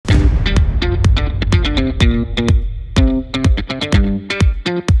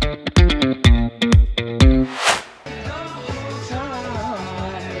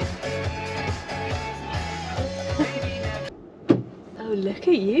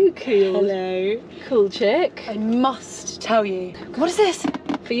you, cool. Hello. Cool chick. I must tell you. What is this?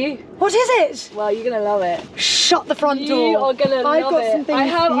 For you. What is it? Well, you're gonna love it. Shut the front door. You are gonna I've love got it. some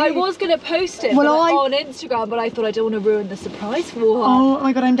things for I you. was gonna post it on Instagram, but I thought I don't want to ruin the surprise for her. Oh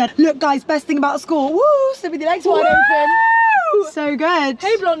my god, I'm dead. Look, guys, best thing about school. Woo! Sleep with your legs wide open. So good.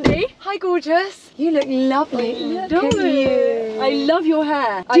 Hey, Blondie. Hi, gorgeous. You look lovely. Look at you. I love your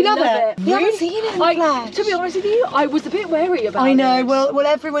hair. Do you love it? You Really? haven't seen it in flash. To be honest with you, I was a bit wary about it. I know. Well,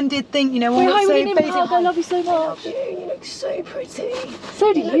 everyone did think, you know, Wait, oh, hi, it's Winnie, so Pug, I love you so much. You look so pretty.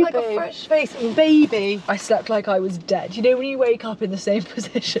 So do You you, look like babe. a fresh face, baby. I slept like I was dead. You know when you wake up in the same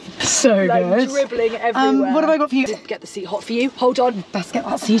position? So like good. dribbling everywhere. What have I got for you? Did get the seat hot for you. Hold on. Best get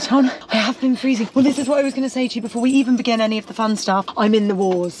that seat on. I have been freezing. Well, this is what I was going to say to you before we even begin any of the fun stuff. I'm in the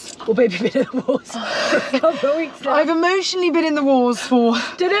wars. Well, baby, been in the wars for a couple of weeks now. I've emotionally been in the wars for...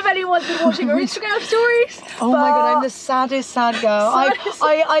 Don't know if anyone's been watching our Instagram stories. Oh my god, I'm the saddest sad girl.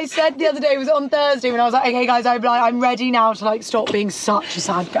 I said the other day, it was on Thursday when I was like, okay guys, I'm ready now to like stop being such a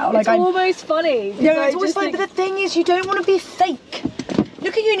sad girl. It's almost funny. No, it's always funny, but the thing is, you don't want to be fake.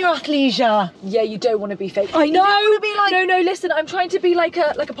 Look at you in your athleisure. Yeah, you don't want to be fake. I know. You don't want to be like... No, listen, I'm trying to be like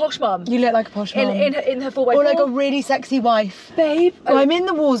a posh mum. You look like a posh mum. In her 4x4. Or like a really sexy wife. Babe. Well, I'm in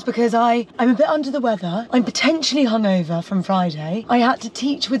the wars because I'm a bit under the weather. I'm potentially hungover from Friday. I had to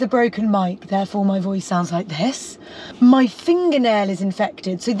teach with a broken mic, therefore my voice sounds like this. My fingernail is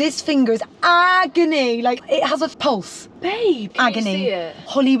infected, so this finger is agony. Like, it has a pulse. Babe, can Agony. you see it?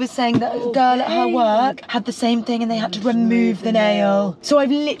 Holly was saying that a girl at her work had the same thing and they had to remove the nail. So I've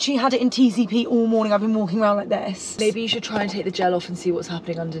literally had it in TCP all morning. I've been walking around like this. Maybe you should try and take the gel off and see what's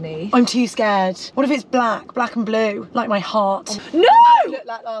happening underneath. I'm too scared. What if it's black and blue, like my heart? No! I looked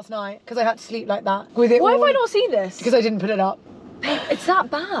like last night because I had to sleep like that with it. Why all... have I not seen this? Because I didn't put it up. It's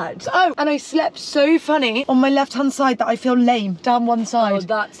that bad. Oh, and I slept so funny on my left-hand side that I feel lame down one side. Oh,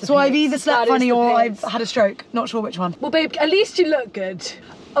 that's the so I've pits. either slept That is funny the or pits. I've had a stroke. Not sure which one. Well, babe, at least you look good.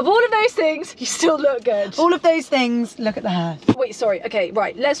 Of all of those things, you still look good. All of those things, look at the hair. Wait, sorry. Okay,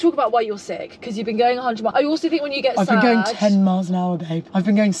 right. Let's talk about why you're sick. Because you've been going 100 miles. I also think when you get I've sad... been going 10 miles an hour, babe. I've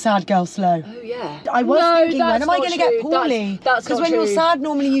been going sad girl slow. Oh, yeah. I was thinking, when am I going to get true. poorly? That's Because not when true. you're sad,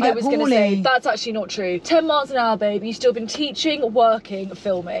 normally you get I was poorly. going to say, that's actually not true. 10 miles an hour, babe. You've still been teaching, working,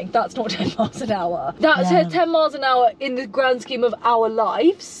 filming. That's not 10 miles an hour. That's 10 miles an hour in the grand scheme of our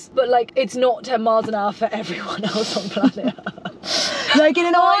lives. But, like, it's not 10 miles an hour for everyone else on planet Earth. Like, in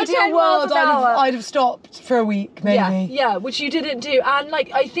an ideal world, hour. I'd have stopped for a week, maybe. Yeah, which you didn't do. And,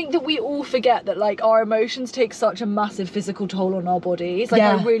 like, I think that we all forget that, like, our emotions take such a massive physical toll on our bodies. Like,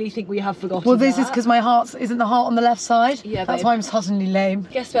 Yeah. I really think we have forgotten Well, this that. is because my heart isn't the heart on the left side. Yeah, That's babe. why I'm suddenly lame.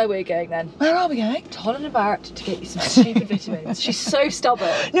 Guess where we're going then? Where are we going? To Holland and Barrett to get you some stupid vitamins. She's so stubborn.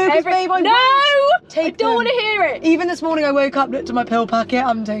 No, because babe, I No! won't take I don't want to them. hear it. Even this morning I woke up, looked at my pill packet,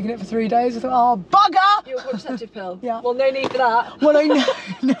 I'm taking it for 3 days. I thought, oh, bugger! Your contraceptive pill. Yeah. Well, no need for that. Well, I know,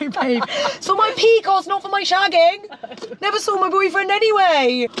 no, babe. So my PCOS, not for my shagging. Never saw my boyfriend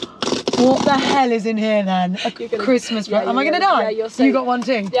anyway. What the hell is in here then? A Christmas present. Am I going to die? Yeah, you're so... You got one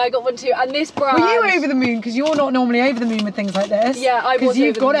too? Yeah, I got one too. And this brand... Were you over the moon? Because you're not normally over the moon with things like this. Yeah, I was because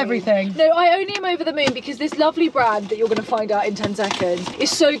you've over got the moon. everything. No, I only am over the moon because this lovely brand that you're going to find out in 10 seconds is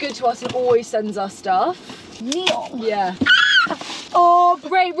so good to us and always sends us stuff. Neon. Yeah. Oh,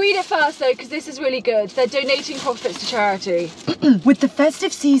 Ray, read it first though, because this is really good. They're donating profits to charity. with the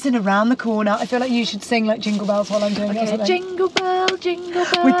festive season around the corner, I feel like you should sing like Jingle Bells while I'm doing it. or something. Jingle bell, jingle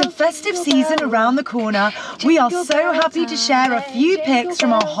bell. With the festive season around the corner, we are so happy to share a few pics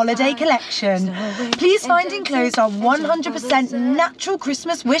from our holiday collection. Please find enclosed our 100% natural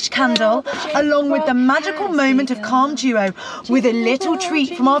Christmas wish candle, along with the magical moment of calm duo, with a little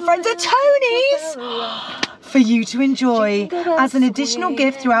treat from our friends at Tony's for you to enjoy as an additional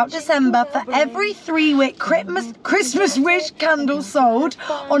gift throughout December. For every 3-wick Christmas wish candle sold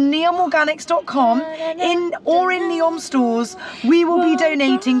on neomorganics.com or in Neom stores, we will be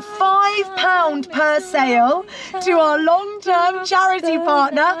donating £5 per sale to our long-term charity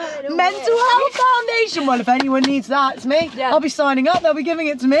partner, Mental Health Foundation. Well, if anyone needs that, it's me. Yeah. I'll be signing up, they'll be giving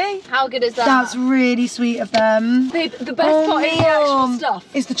it to me. How good is that? That's really sweet of them. Babe, the best part is the actual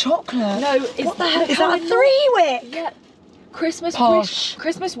stuff. Is the chocolate. No, it's what the hell? Is that a 3-wick? Yeah. Christmas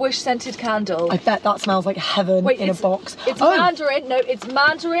wish scented candle. I bet that smells like heaven in a box. It's mandarin. No, it's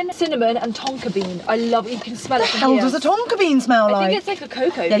mandarin, cinnamon, and tonka bean. I love it. You can smell it from How here. does a tonka bean smell like? I think it's like a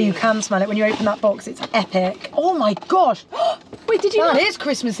cocoa Yeah, bean. you can smell it when you open that box. It's epic. Oh my gosh. Wait, did you That not? is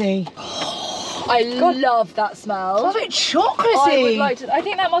Christmassy. I love that smell. That's a bit chocolatey. I would like to. I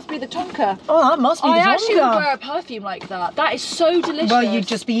think that must be the tonka. Oh, that must be the tonka. I actually would wear a perfume like that. That is so delicious. Well, you'd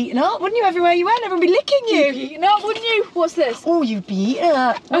just be eaten up, wouldn't you? Everywhere you went, everyone would be licking you. You'd be eaten up, wouldn't you? What's this? Oh, you'd be eaten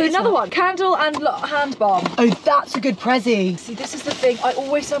up. Oh, another one. Candle and hand balm. Oh, that's a good prezzy. See, this is the thing. I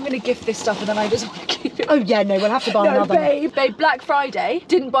always say I'm going to gift this stuff and then I just want to keep it. Oh, yeah, no, we'll have to buy another. Babe, Black Friday.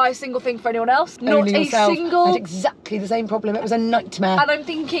 Didn't buy a single thing for anyone else. Only Not yourself. a single. I had exactly the same problem. It was a nightmare. And I'm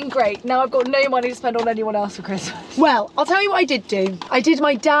thinking, great, now I've got no money to spend on anyone else for Christmas. Well, I'll tell you what I did do. I did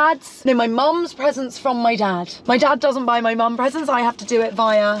my mum's presents from my dad. My dad doesn't buy my mum presents. I have to do it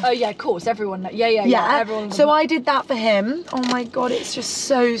via... Oh, yeah, of course. Everyone. Yeah. Everyone. So I did that for him. Oh, my God, it's just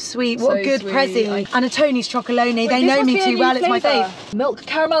so sweet. What a good sweet. prezzy. And a Tony's Chocolonely. They know me too well. It's my fave. Milk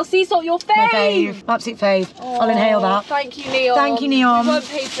caramel sea salt, your fave. My fave. Absolute fave. Oh, I'll inhale that. Thank you, Neon. Thank you, Neon. We weren't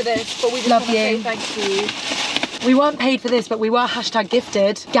paid for this, but we just Love want to say you. thank you. We weren't paid for this, but we were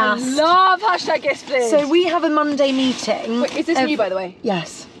 #gifted. Gas. I love #gifted. So we have a Monday meeting. Wait, is this new, by the way?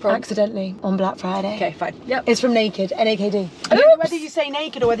 Yes. From? Accidentally on Black Friday. Okay, fine. Yep. It's from Naked, N-A-K-D. I don't know whether you say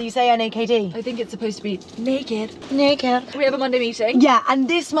naked or whether you say N-A-K-D. I think it's supposed to be naked. Naked. We have a Monday meeting. Yeah, and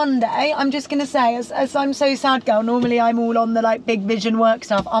this Monday, I'm just gonna say, as I'm so sad girl, normally I'm all on the like big vision work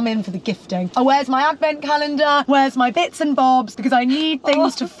stuff, I'm in for the gifting. Oh, where's my advent calendar? Where's my bits and bobs? Because I need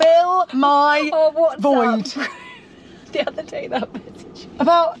things to fill my void. The other day, that message.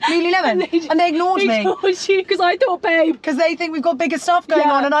 About Lululemon. And they ignored me. Ignored you, because I thought, babe. Because they think we've got bigger stuff going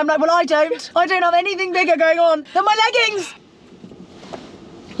on, and I'm like, well, I don't. I don't have anything bigger going on than my leggings.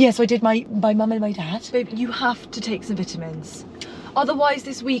 Yeah, so I did my mum and my dad. Babe, you have to take some vitamins. Otherwise,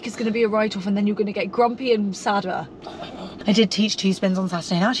 this week is going to be a write-off and then you're going to get grumpy and sadder. I did teach 2 spins on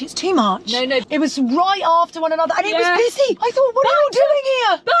Saturday. Now actually, it's too much. No. It was right after one another, and it was busy. I thought, what are you doing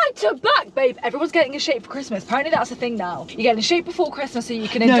here? Back to back, babe. Everyone's getting in shape for Christmas. Apparently, that's a thing now. You get in shape before Christmas so you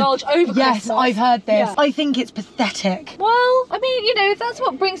can indulge over Christmas. Yes, I've heard this. Yeah. I think it's pathetic. Well, I mean, you know, if that's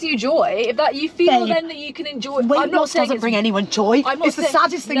what brings you joy, if that you feel then that you can enjoy. Weight loss doesn't bring anyone joy. It's the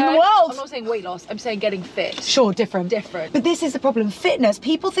saddest thing in the world. I'm not saying weight loss. I'm saying getting fit. Sure, different. But this is the problem. Fitness.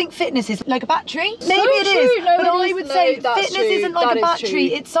 People think fitness is like a battery. Maybe it is. No, but I would say fitness isn't like a battery. True.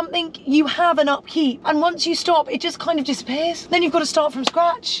 It's something you have an upkeep, and once you stop, it just kind of disappears. Then you've got to start from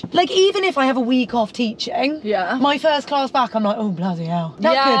scratch. Like even if I have a week off teaching, my first class back, I'm like, oh bloody hell.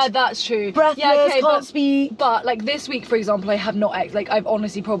 That's true. Breathless, can't speak. But like this week, for example, I have not I've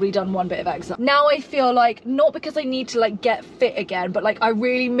honestly probably done one bit of exercise. Now I feel like not because I need to like get fit again, but like I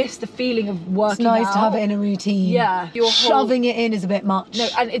really miss the feeling of working out. It's nice to have it in a routine. Yeah, shoving it in is a bit much. No,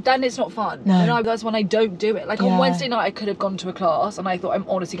 and then it's not fun. No, and that's when I don't do it. Like on Wednesday night, I could have gone to a class, and I thought I'm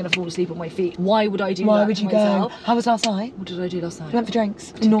honestly going to fall asleep on my feet. Why would I do that? Why would you myself? go? How was last night? What did I do last night? We went for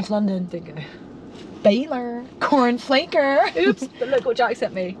drinks in North London. Didn't go. Baylor. Corn flaker. Oops, but look what Jack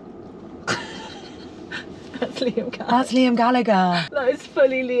sent me. That's Liam Gallagher. That's Liam Gallagher. That is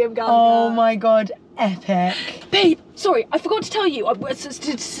fully Liam Gallagher. Oh my god, epic. Babe, sorry, I forgot to tell you, I forgot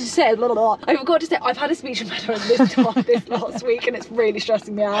to say, I've had a speech impediment this last week and it's really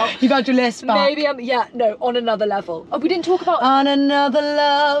stressing me out. You've had your list back. Maybe on another level. Oh, we didn't talk about... On another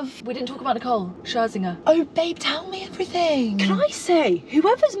love. We didn't talk about Nicole Scherzinger. Oh, babe, tell me everything. Can I say,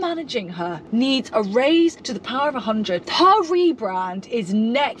 whoever's managing her needs a raise to the power of 100. Her rebrand is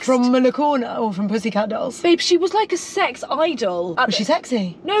next. From Malacona or from Pussycat Dolls? Babe, she was like a sex idol. Was she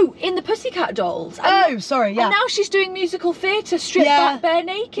sexy? No, in the Pussycat Dolls. Oh, sorry, yeah. And now she's doing musical theatre, stripped back bare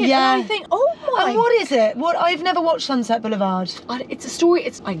naked. Yeah. And I think, oh my. And what is it? I've never watched Sunset Boulevard. It's a story.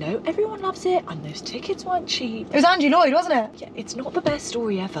 I know everyone loves it, and those tickets weren't cheap. It was Andrew Lloyd, wasn't it? Yeah, it's not the best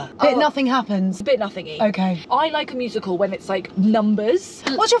story ever. Bit nothing happens. It's a bit nothingy. Okay. I like a musical when it's like numbers.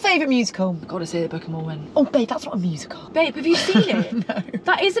 What's your favourite musical? I've got to say the Book of Mormon. Oh, babe, that's not a musical. Babe, have you seen it? No.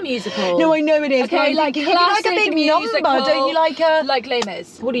 That is a musical. No, I know it is. Okay, like you like a big musical, number, don't you like a... Like Les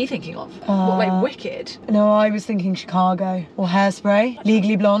Mis. What are you thinking of? What, like Wicked? No, I was thinking Chicago. Or Hairspray.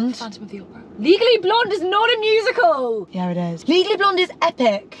 Legally Blonde. Phantom of the Opera. Legally Blonde is not a musical! Yeah, it is. Legally Blonde is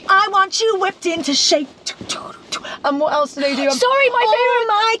epic. I want you whipped into shape. And what else do they do? Sorry, my favourite...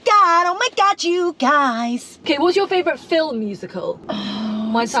 Oh my god, you guys. Okay, what's your favourite film musical?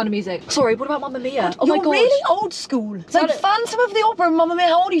 Mine's Sound of Music. Sorry, what about Mamma Mia? Oh my god. You're really old school. It's like Phantom of the Opera and Mamma Mia.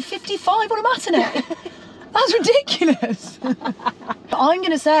 How old are you? 55 on a matinee? That's ridiculous. I'm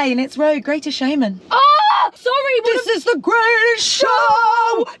going to say, in its road, Greatest Showman. Ah! Sorry! This is the greatest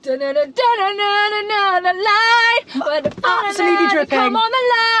show! Absolutely dripping. Come on the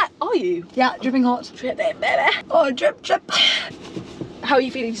line! Are you? Yeah, dripping hot. Dripping, baby. Oh, drip, drip. How are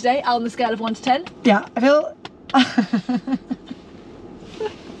you feeling today? On the scale of 1 to 10? Yeah, I feel...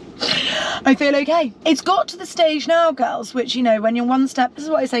 I feel okay. It's got to the stage now, girls, which, you know, when you're one step, this is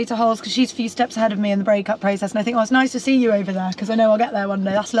what I say to Holes, because she's a few steps ahead of me in the breakup process, and I think, oh, it's nice to see you over there, because I know I'll get there one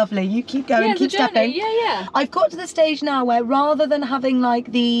day. That's lovely. You keep going, keep stepping. Yeah. I've got to the stage now where rather than having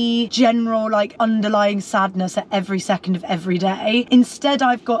like the general like underlying sadness at every second of every day, instead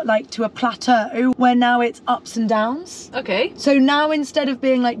I've got like to a plateau where now it's ups and downs. Okay. So now instead of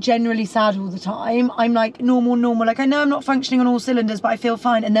being like generally sad all the time, I'm like normal. Like I know I'm not functioning on all cylinders, but I feel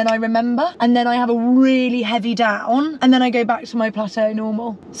fine. And then I remember, and then I have a really heavy down, and then I go back to my plateau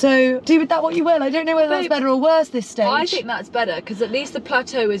normal. So do with that what you will. I don't know whether that's better or worse this stage. I think that's better, because at least the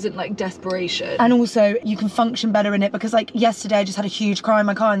plateau isn't like desperation. And also you can function better in it, because like yesterday I just had a huge cry in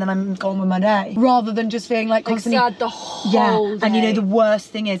my car and then I'm gone with my day, rather than just feeling like constantly sad the whole day. And you know the worst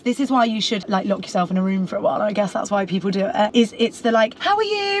thing is, this is why you should like lock yourself in a room for a while. I guess that's why people do it. It's the like, how are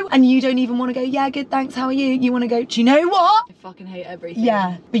you? And you don't even want to go, yeah, good, thanks, how are you? You want to go, do you know what? I fucking hate everything.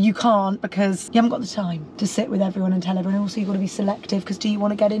 Yeah, but you can't, because you haven't got the time to sit with everyone and tell everyone. Also, you've got to be selective, because do you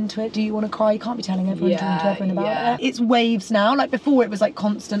want to get into it? Do you want to cry? You can't be telling everyone, talking to everyone about it. It's waves now. Like before it was like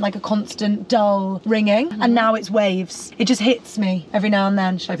constant, like a constant dull ringing, and now it's waves. It just hits me every now and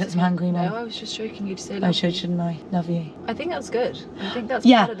then. Should I put some hand cream on? No, I was just joking you to say love I should, shouldn't I? Love you. I think that's good. I think that's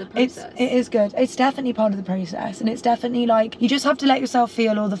part of the process. It is good. It's definitely part of the process, and it's definitely like, you just have to let yourself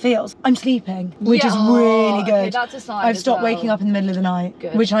feel all the feels. I'm sleeping, which is really good. Okay, that's a sign. I've stopped waking up in the middle of the night,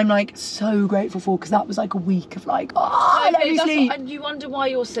 Good. which I'm like so grateful for, because that was like a week of like, let me sleep. And you wonder why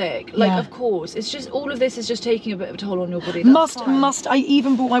you're sick. Like, of course, it's just all of this is just taking a bit of a toll on your body. That's Must. I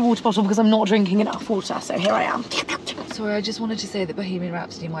even bought my water bottle because I'm not drinking enough water, so here I am. Sorry, I just wanted to say that Bohemian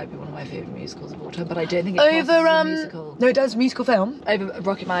Rhapsody might be one of my favourite musicals of all time, but I don't think it counts as a musical. No, it does, musical film. Over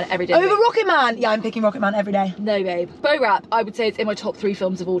Rocket Man every day. Over Rocket Man! Yeah, I'm picking Rocket Man every day. No, babe. Bo Rap, I would say it's in my top 3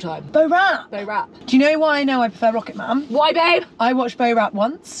 films of all time. Bo Rap? Bo Rap. Do you know why I know I prefer Rocket Man? Why, babe? I watched Bo Rap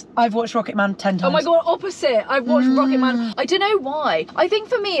once. I've watched Rocket Man 10 times. Oh my god, opposite. I've watched Rocket Man. I don't know why. I think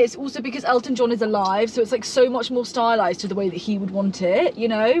for me it's also because Elton John is alive, so it's like so much more stylized to the way that he would want it, you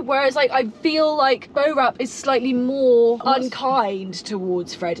know? Whereas like I feel like Bo Rap is slightly more unkind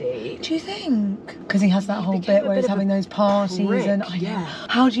towards Freddie. Do you think? Because he has that whole bit where he's having those parties prick, and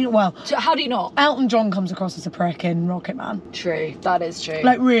how do you, well, So how do you not? Elton John comes across as a prick in Rocket Man. True, that is true.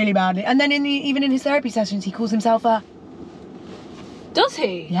 Like really badly. And then even in his therapy sessions he calls himself a... Does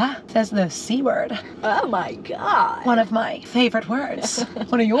he? Yeah, says the C word. Oh my god. One of my favourite words.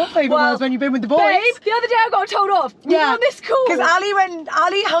 One of your favourite words when you've been with the boys. Babe, the other day I got told off. We were on this call. Because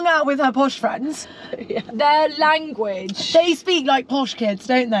Ali hung out with her posh friends. Their language. They speak like posh kids,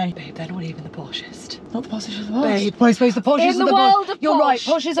 don't they? Babe, they're not even the poshest. Not the poshest of the posh. Babe. Well, I suppose the poshes In of the the world posh. of You're right, posh,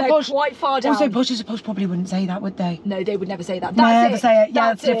 poshes are they're posh. quite far down. Also, poshes of posh probably wouldn't say that, would they? No, they would never say that. Never say it.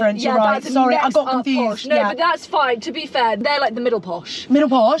 Yeah, that's different. You're right. Sorry, I got confused. Posh. No, but that's fine. To be fair, they're like the middle posh. Middle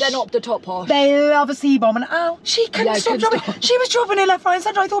posh? They're not the top posh. They love a C-bomb, and ow, she couldn't stop dropping. She was dropping it left, right and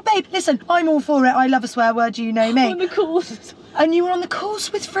centre. I thought, babe, listen, I'm all for it. I love a swear word, you know me. On the calls. And you were on the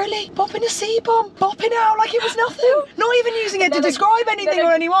course with Frilly, bopping a C-bomb, bopping out like it was nothing. Not even using it to describe anything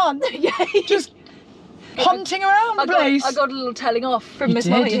or anyone. Yeah. Just hunting around the place. I got a little telling off from You Miss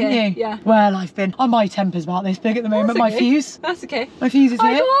did, Molly didn't here. you? Yeah. Well, my temper's about this big at the moment. That's My okay. fuse. That's okay. My fuse is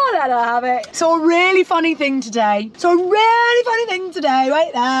I here. can't let her have it. Saw a really funny thing today.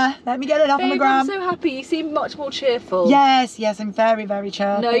 Wait there. Let me get it up on the Babe, gram. I'm so happy. You seem much more cheerful. Yes, I'm very, very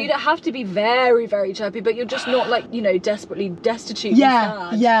chirpy. No, you don't have to be very, very chirpy, but you're just not like, you know, desperately destitute.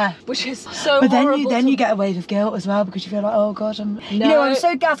 Yeah. Which is so But horrible. then you get a wave of guilt as well, because you feel like, oh god, you No. know, I'm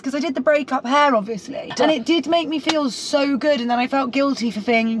so gassed because I did the breakup hair obviously, and it did make me feel so good, and then I felt guilty for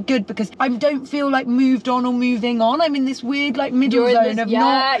feeling good because I don't feel like moved on or moving on. I'm in this weird like middle zone of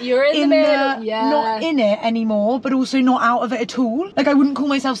not you're in the middle. not in it anymore, but also not out of it at all. Like I wouldn't call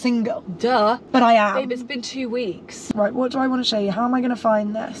myself single. Duh. But I am. Babe, it's been 2 weeks. Right, what do I want to show you? How am I going to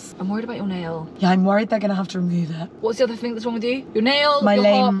find this? I'm worried about your nail. Yeah, I'm worried they're going to have to remove it. What's the other thing that's wrong with you? Your nail, My your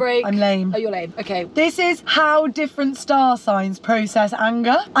lame. heartbreak. I'm lame. Oh, you're lame. Okay. This is how different star signs process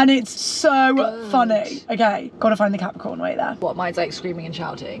anger, and it's so funny. Okay, gotta find the Capricorn, wait there. What, mine's like screaming and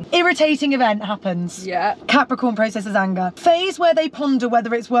shouting? Irritating event happens. Yeah. Capricorn processes anger. Phase where they ponder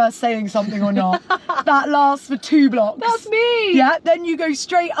whether it's worth saying something or not. That lasts for 2 blocks. That's me. Yeah, then you go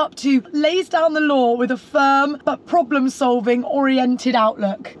straight up to lays down the law with a firm but problem-solving oriented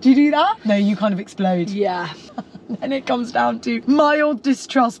outlook. Do you do that? No, you kind of explode. Yeah. And it comes down to mild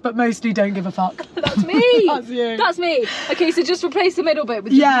distrust, but mostly don't give a fuck. That's me. That's you. That's me. Okay, so just replace the middle bit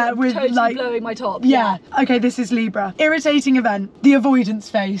with with totally like blowing my top. Yeah. Okay, this is Libra. Irritating event. The avoidance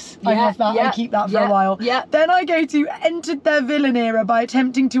face. I have that. I keep that for a while. Yeah. Then I go to entered their villain era by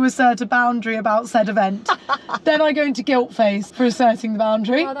attempting to assert a boundary about said event. Then I go into guilt phase for asserting the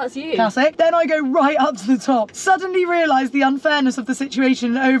boundary. Oh, that's you. Classic. Then I go right up to the top. Suddenly realise the unfairness of the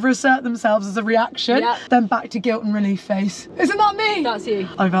situation and over-assert themselves as a reaction. Yeah. Then back to guilt and relief face. Isn't that me? That's you.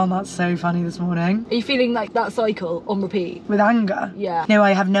 I found that so funny this morning. Are you feeling like that cycle on repeat? With anger? Yeah. No,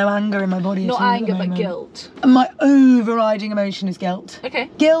 I have no anger in my body Not at all at anger, the but moment. guilt. My overriding emotion is guilt. Okay.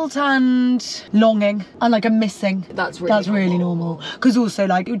 Guilt and longing and like a missing. That's really normal. Because also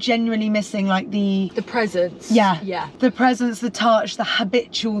like you're genuinely missing like the presence. Yeah. Yeah. The presence, the touch, the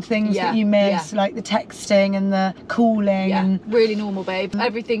habitual things that you miss, like the texting and the calling. Yeah. And really normal, babe.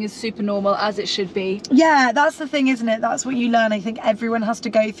 Everything is super normal as it should be. yeah, that's the thing, isn't it? That's what you learn. I think everyone has to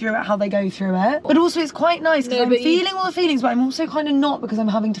go through it how they go through it. But also it's quite nice because I'm feeling all the feelings, but I'm also kind of not because I'm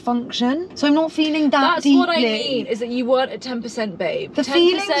having to function. So I'm not feeling that deeply. That's what I mean, is that you weren't at 10%, babe. The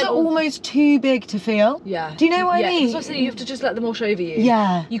feelings are almost too big to feel. Yeah. Do you know what I mean? That's why I said you have to just let them wash over you.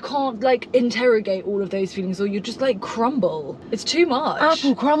 Yeah. You can't like interrogate all of those feelings or you just like crumble. It's too much.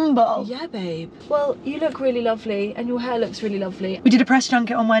 Apple crumble. Yeah, babe. Well, you look really lovely and your hair looks really lovely. We did a press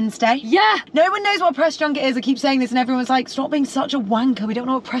junket on Wednesday. Yeah. No one knows what a press junket is. I keep saying this and everyone's like, stop being such a wanker. We don't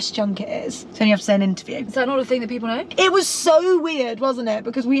know what a press junket is. So you have to say an interview. Is that not a thing that people know? It was so weird, wasn't it?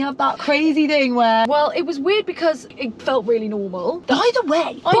 Because we have that crazy thing where... Well, it was weird because it felt really normal. By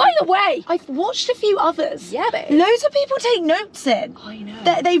the way, I've watched a few others. Yeah, babe. Loads of people take notes in. I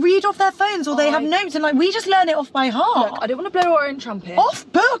know. They read off their phones or they have notes and like we just learn it off by heart. Look, I don't want to blow our own trumpet. Off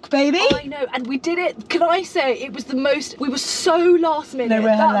book, baby. I know, and we did it. Can I say it was the most? We were so last minute.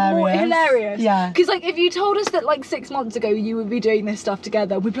 No, we're hilarious. Yeah. Because like if you told us that like 6 months ago you would be doing this stuff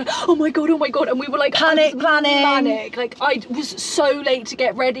together, we'd be like, oh my god, and we were like planning. Manic. Like I was so late to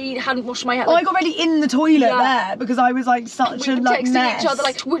get ready, hadn't washed my hair. Like, I got ready in the toilet there because I was like such a like texting mess. each other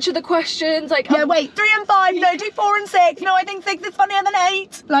like, which are the questions? Like yeah, wait, 3 and 5. No, do 4 and 6. No, I think 6 is funnier than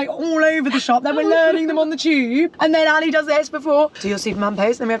 8. Like all over the shop. Then we're learning them on the tube, and then Ali does this before. Do your Superman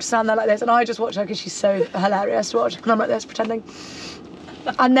pose, and then we have to stand there like this, and I just watch her because she's so hilarious to watch. And I'm like this pretending.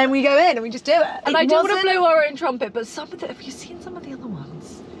 And then we go in and we just do it. And I don't want to blow our own trumpet, but have you seen some of the other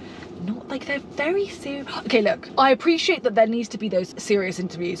ones? Not like they're very serious. Okay, look, I appreciate that there needs to be those serious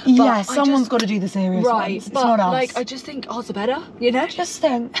interviews. But yeah, someone's got to do the serious ones. It's not us. Like I just think ours are better, you know? Just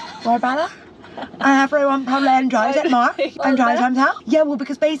think, we're better. Everyone probably enjoys it more. Enjoys themselves. Yeah, well,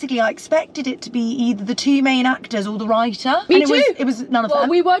 because basically I expected it to be either the 2 main actors or the writer. Me and too. It was none of them. Well,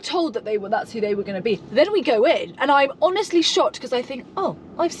 we were told that that's who they were going to be. Then we go in, and I'm honestly shocked because I think, oh,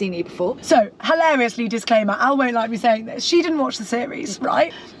 I've seen you before. So, hilariously, disclaimer, Al won't like me saying this. She didn't watch the series,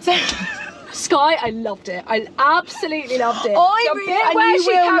 right? So... Sky, I loved it. I absolutely loved it. You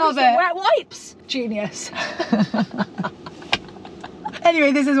will love it. Wet wipes. Genius.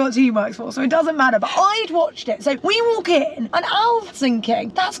 Anyway, this is what teamwork's for, so it doesn't matter. But I'd watched it. So we walk in, and Al's thinking,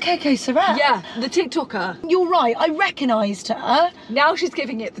 that's Coco Sorrell. Yeah, the TikToker. You're right, I recognised her. Now she's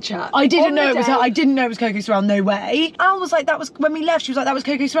giving it the chat. I didn't know it was her. I didn't know it was Coco Sorrell, no way. Al was like, that was, when we left, she was like, that was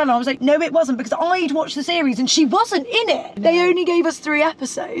Coco Sorrell. And I was like, no, it wasn't, because I'd watched the series and she wasn't in it. No. They only gave us 3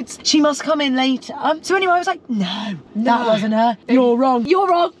 episodes. She must come in later. So anyway, I was like, no, that wasn't her. You're wrong. You're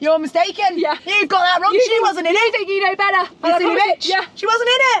wrong. You're mistaken. Yeah. You've got that wrong. She wasn't in it. You think you know better. You silly bitch. Yeah. She wasn't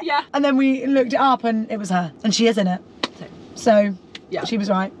in it. Yeah. And then we looked it up and it was her. And she is in it. So yeah, she was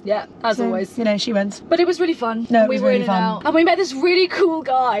right. Yeah, as always. You know, she wins. But it was really fun. No, we it was were really in and fun. out. And we met this really cool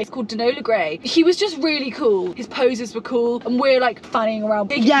guy. He's called Danola Gray. He was just really cool. His poses were cool. And we're like fanning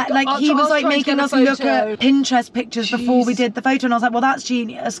around. Yeah, like he was like making us look at Pinterest pictures before we did the photo. And I was like, well, that's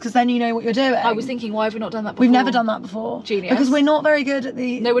genius, because then you know what you're doing. I was thinking, why have we not done that before? We've never done that before. Genius. Because we're not very good at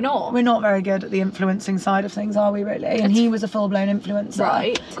the... No, we're not. We're not very good at the influencing side of things, are we really? And he was a full-blown influencer.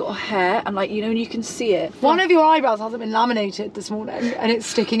 Right. He's got a hair and like, you know, and you can see it. One of your eyebrows hasn't been laminated this morning and it's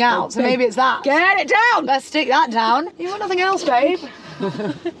sticking out. So maybe it's that. Get it down! Let's stick that down. You want nothing else, babe?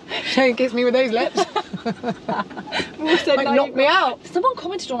 Don't kiss me with those lips. Like, knock me out. Someone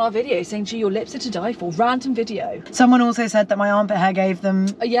commented on our video saying, gee, your lips are to die for. Random video. Someone also said that my armpit hair gave them...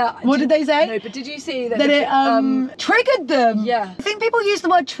 yeah. What did they say? No, but did you see that... That it triggered them. Yeah. I think people use the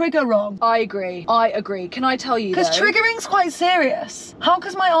word trigger wrong. I agree. Can I tell you, because triggering's quite serious. How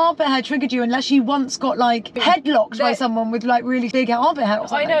has my armpit hair triggered you unless you once got like headlocked by someone with like really big armpit hair or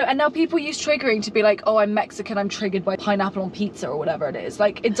something? I know, and now people use triggering to be like, oh, I'm Mexican, I'm triggered by pineapple on pizza or whatever it is.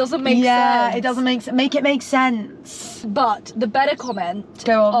 Like, it doesn't make sense. Yeah, it doesn't make sense. make it make sense. But the better comment,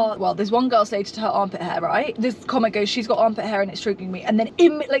 Go on. well, there's one girl stated her armpit hair, right? This comment goes, she's got armpit hair and it's triggering me. And then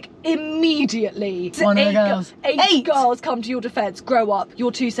immediately, One of the girls. eight girls come to your defense. Grow up.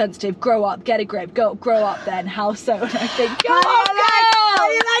 You're too sensitive. Grow up. Get a grip. Grow up then. How so? And I think, go on, girls! How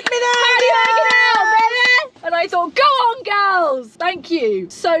do you like me now? How do you like it now, baby? And I thought, go on, girls! Thank you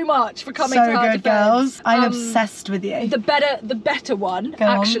so much for coming to our So good, defense. girls. I'm obsessed with you. The better one, Go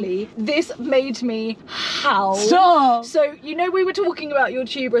on. actually. This made me howl. Stop. So, you know we were talking about your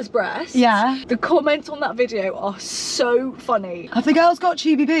tuberous breast? Yeah. The comments on that video are so funny. Have the girls got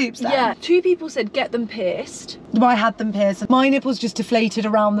tubey boobs then? Yeah, 2 people said get them pierced. Well, I had them pierced. My nipples just deflated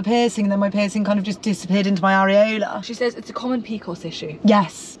around the piercing and then my piercing kind of just disappeared into my areola. She says it's a common PCOS issue.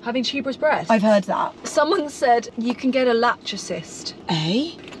 Yes, Having tuberous breast. I've heard that. Someone said you can get a latrocyst.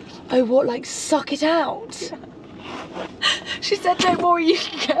 Eh? Oh, what, like suck it out? She said don't worry, you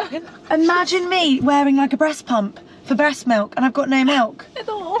can get it. Imagine me wearing like a breast pump for breast milk and I've got no milk. I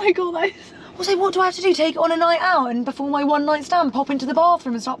thought, oh my god, that is... Also, what do I have to do? Take it on a night out and before my one night stand pop into the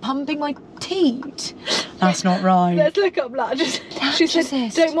bathroom and start pumping my teat? That's not right. Let's look up latrocyst. She said,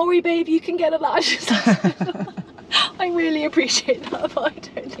 Latrocyst. don't worry babe, you can get a latrocyst. I really appreciate that, but I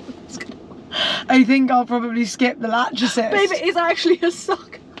don't think that's gonna work. I think I'll probably skip the latrocyst. Babe, it is actually a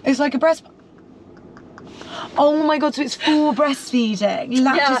suck. It's like a breast... Oh my god, so it's for breastfeeding.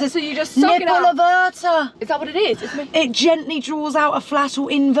 Latrocyst. Yeah, so you just suck it nipple out. averter. Is that what it is? It gently draws out a flat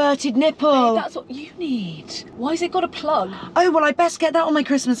or inverted nipple. That's what you need. Why has it got a plug? Oh, well, I best get that on my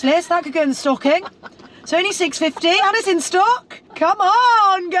Christmas list. That could go in the stocking. It's only £6.50 and it's in stock. Come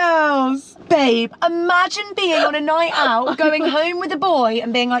on, girls. Babe, imagine being on a night out, going home with a boy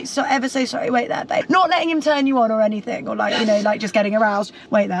and being like, so ever so sorry, wait there, babe. Not letting him turn you on or anything, or like, you know, like just getting aroused.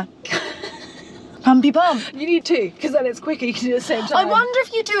 Wait there. Pumpy pump. You need 2, because then it's quicker, you can do it at the same time. I wonder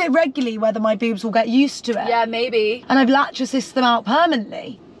if you do it regularly, whether my boobs will get used to it. Yeah, maybe. And I've latrocyst them out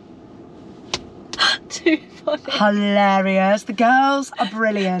permanently. Too funny. Hilarious. The girls are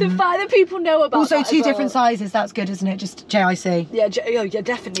brilliant. The fact that people know about Also, that 2 as well. different sizes. That's good, isn't it? Just JIC. Yeah, oh, yeah,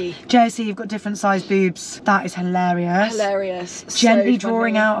 definitely. JIC, you've got different size boobs. That is hilarious. Hilarious. Gently So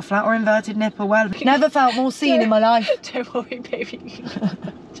drawing funny. out a flat or inverted nipple. Well, never felt more seen in my life. Don't worry, baby.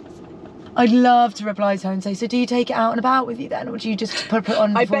 I'd love to reply to her and say, so do you take it out and about with you then? Or do you just put it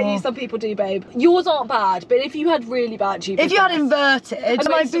on I before? bet you some people do, babe. Yours aren't bad, but if you had really bad tuberous If you had breast- inverted,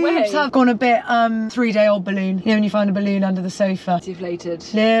 my waste away. boobs have gone a bit 3-day-old balloon. You know when you find a balloon under the sofa? deflated.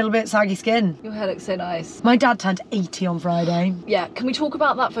 Little bit saggy skin. Your hair looks so nice. My dad turned 80 on Friday. Yeah, can we talk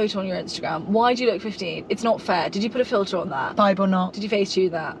about that photo on your Instagram? Why do you look 15? It's not fair. Did you put a filter on that? Vibe or not? Did you face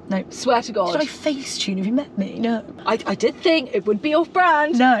tune that? No. Swear to God. Did I face tune? Have you met me? No. I did think it would be off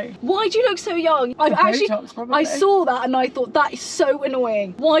brand. No. Why do you look so young? I've actually, Botox, probably. I saw that and I thought that is so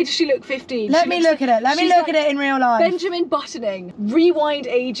annoying. Why does she look 15? Let She me looks look at it. Let me she's look like at it in real life. Benjamin Buttoning, rewind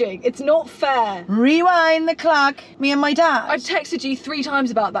aging. It's not fair. Rewind the clock. Me and my dad. I've texted you 3 times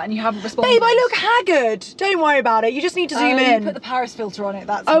about that and you haven't responded. Babe, I look haggard. Don't worry about it. You just need to zoom in. You put the Paris filter on it.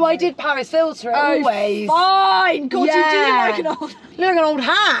 That's Oh, I annoying. did Paris filter it, always. Fine. God, you do Yeah. look like an old. Look like an old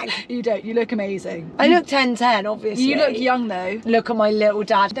hag. You don't. You look amazing. I look 10-10, obviously. You look young though. Look at my little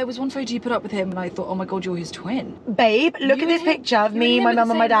dad. There was one photo you put up with him and I thought, oh my God, you're his twin. Babe, look You at this and him- picture of you me, and my him are mum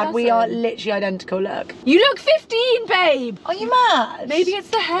the and my same dad. We are person. literally identical, look. You look 15, babe. Are you mad? Maybe it's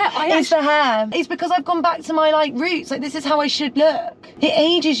the hair. It's the hair. It's because I've gone back to my like roots. Like this is how I should look. It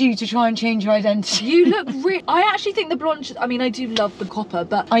ages you to try and change your identity. You look I actually think the blonde, I mean, I do love the copper,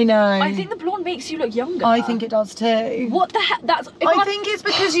 but I know. I think the blonde makes you look younger. I think it does too. What the heck? That's. I think it's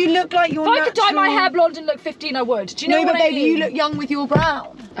because you look like you're If I could dye my hair blonde and look 15, I would. Do you know No, what but I baby, mean? you look young with your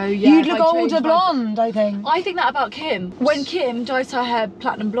brown. Oh yeah. You'd if look I changed older my- blonde, I think. I think that about Kim. When Kim dyes her hair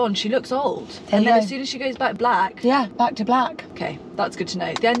platinum blonde, she looks old. There And you then go. as soon as she goes back black. Yeah, back to black. Okay, that's good to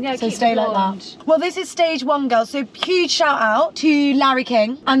know. Then yeah, So keep stay the like blonde. that. Well, this is stage 1, girls. So huge shout out to Larry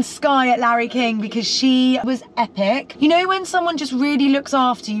King and Sky at Larry King because she was epic. You know when someone just really looks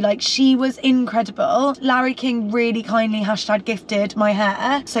after you, like she was incredible. Larry King really kindly #gifted my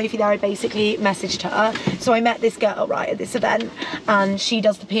hair. Sophie there, I basically messaged her. So I met this girl right at this event and she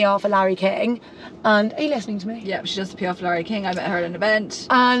does the PR for Larry King. And are you listening to me? Yeah, she does the PR for Larry King. I met her at an event.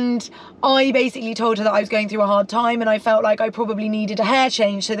 And I basically told her that I was going through a hard time and I felt like I probably needed a hair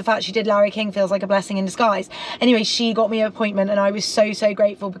change, so the fact she did Larry King feels like a blessing in disguise. Anyway, she got me an appointment and I was so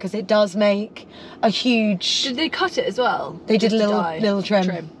grateful because it does make a huge... Did they cut it as well? They did a Just to little dye?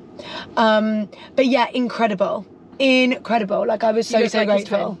 trim. But yeah, incredible. Like I was You so look like his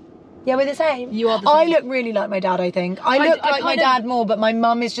grateful. Yeah, we're the same. You are the I same. look really like my dad, I think. I look like my dad more, but my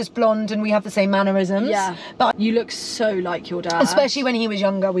mum is just blonde and we have the same mannerisms. Yeah. But you look so like your dad. especially when he was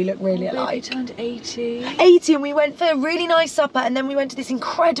younger, we look really Babe, alike. he turned 80. 80, and we went for a really nice supper, and then we went to this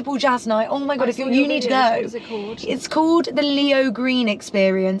incredible jazz night. Oh my god, if you need to go. What is it called? It's called the Leo Green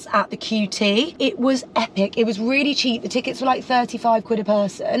Experience at the QT. It was epic. It was really cheap. The tickets were like 35 quid a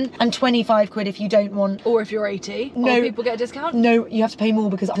person and 25 quid if you don't want. Or if you're 80. No. Or people get a discount? No, you have to pay more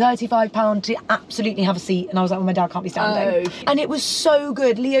because £35 to absolutely have a seat. And I was like, well, my dad can't be standing. Oh. And it was so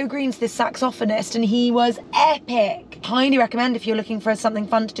good. Leo Green's this saxophonist and he was epic. Highly recommend if you're looking for something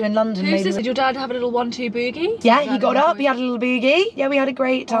fun to do in London. Who's maybe. this? Did your dad have a little 1-2 boogie? Yeah, he got up, he had a little boogie. Yeah, we had a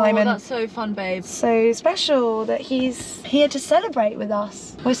great time. Oh, and that's so fun, babe. so special that he's here to celebrate with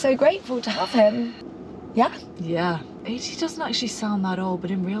us. We're so grateful to have him. Yeah? Yeah. 80 doesn't actually sound that old, but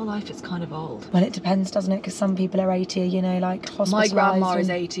in real life it's kind of old. Well, it depends, doesn't it? Because some people are 80, you know, like hospitalised. My grandma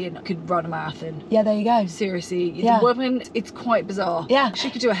is 80 and could run a marathon. Yeah, there you go. Seriously, Yeah. the woman, it's quite bizarre. Yeah. She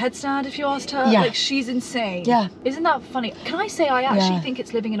could do a headstand if you asked her. Yeah. Like, she's insane. Yeah. Isn't that funny? Can I say I actually Yeah. think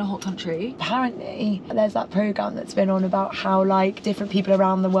it's living in a hot country? Apparently, there's that programme that's been on about how, like, different people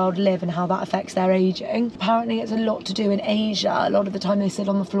around the world live and how that affects their ageing. Apparently, it's a lot to do in Asia. A lot of the time they sit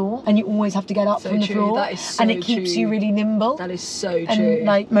on the floor and you always have to get up So from the true. floor. That is so and it keeps true. you really nimble. That is so true. and,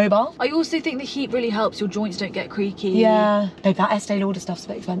 like, mobile. I also think the heat really helps. Your joints don't get creaky. Yeah. Babe, that Estee Lauder stuff's a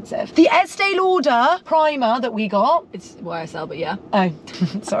bit expensive. The Estee Lauder primer that we got. It's YSL, but yeah. Oh,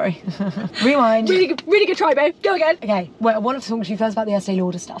 sorry. Rewind. Really good try, babe. Go again. Okay, well, I want to talk to you first about the Estee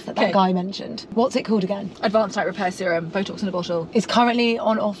Lauder stuff that Okay. guy mentioned. What's it called again? Advanced Night Repair Serum, Botox in a bottle. It's currently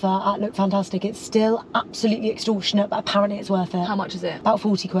on offer at Look Fantastic. It's still absolutely extortionate, but apparently it's worth it. How much is it? About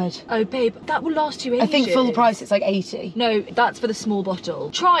 40 quid. Oh, babe, that will last you ages. I think full price it's like 80. No, that's for the small bottle.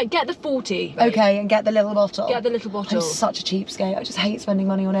 Try, get the 40. babe. Okay, and get the little bottle. Get the little bottle. I'm such a cheapskate. I just hate spending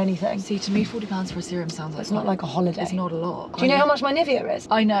money on anything. See, to me, £40 for a serum sounds like It's not like a holiday. It's not a lot. Do you know how much my Nivea is?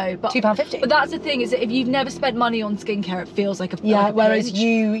 I know, but £2.50. But that's the thing, is that if you've never spent money on skincare, it feels like a Yeah, like a whereas pinch.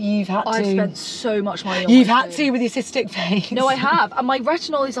 you've had to. I've spent so much money on You've my had skin. to with your cystic face. No, I have. And my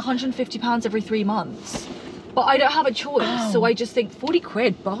retinol is £150 every 3 months. But I don't have a choice, so I just think 40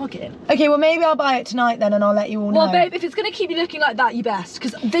 quid, bargain. Okay, well maybe I'll buy it tonight then and I'll let you all know. Well, babe, if it's going to keep you looking like that, you best,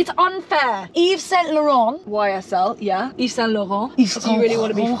 because it's unfair. Yves Saint Laurent. YSL, yeah. Yves Saint Laurent. Yves If you really want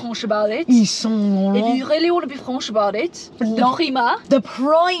to be Saint franche about it. Yves Saint If Laurent. you really want to be franche about it. The No. primer. The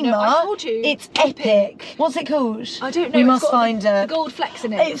primer. No, I told you. It's epic. What's it called? I don't know. We it's must got find the it. gold flecks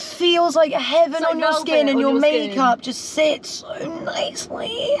in it. It feels like heaven It's like on your velvet skin and on your your makeup skin. just sits so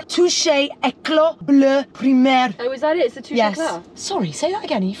nicely. Touché éclat bleu primaire. Oh, is that it? It's the touche Yes. éclat. Sorry, say that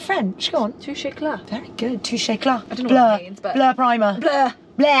again. Are you French? Go on. Touche éclat. Very good. Touché éclat. I don't know bleu. what it means, but- Blur primer. Blur.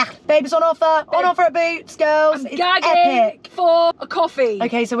 Blech. Babe, it's on offer. On offer at Boots, girls. I'm It's gagging epic. for a coffee.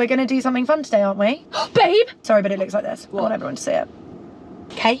 Okay, so we're going to do something fun today, aren't we? Babe. Sorry, but it looks like this. I What? want everyone to see it.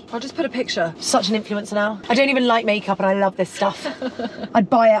 Okay. I'll just put a picture. Such an influencer now. I don't even like makeup and I love this stuff. I'd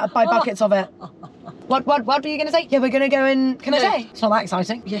buy it. I'd buy buckets of it. What were you going to say? Yeah, we're going to go and... Can I No. say? It's not that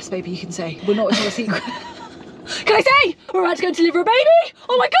exciting. Yes, baby, you can say. We're not into a secret. Can I say? We're about to go and deliver a baby.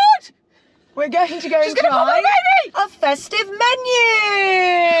 Oh my God. We're going to go She's and gonna pop try a baby! a festive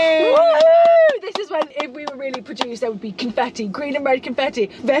menu! Woohoo! This is when, if we were really produced, there would be confetti, green and red confetti.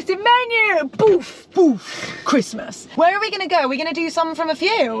 Festive menu! Poof! Poof! Christmas. Where are we going to go? Are we going to do some from a few?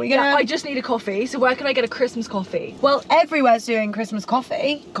 Are we going Yeah, to... I just need a coffee, so where can I get a Christmas coffee? Well, everywhere's doing Christmas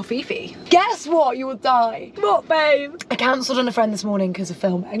coffee. Coffee. Guess what? You will die. What, babe? I cancelled on a friend this morning because of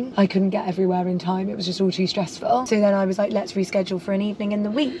filming. I couldn't get everywhere in time. It was just all too stressful. So then I was like, let's reschedule for an evening in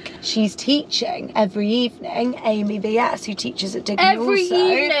the week. She's teaching every evening, Amy VS, who teaches at Dignity Every also.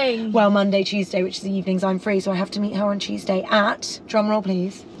 evening? Well, Monday, Tuesday, which is the evenings I'm free, so I have to meet her on Tuesday at, drumroll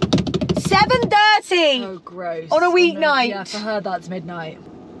please, 7:30! Oh, gross. On a Oh, no. weeknight. Yeah, for her, that's midnight.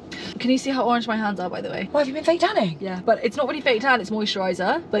 Can you see how orange my hands are, by the way? Why have you been fake tanning? Yeah, but it's not really fake tan, it's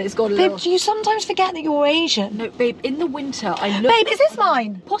moisturiser, but it's got a Babe, little... do you sometimes forget that you're Asian? No, babe, in the winter, I look... Babe, is this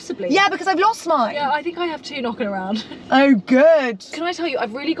mine? Possibly. Yeah, because I've lost mine. Yeah, I think I have two knocking around. Oh, good. Can I tell you,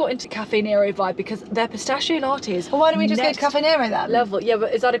 I've really got into Cafe Nero vibe because their pistachio lattes... Well, why don't we just next go to Cafe Nero then? level. Yeah,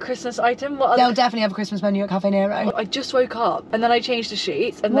 but is that a Christmas item? What They'll other... definitely have a Christmas menu at Cafe Nero. I just woke up and then I changed the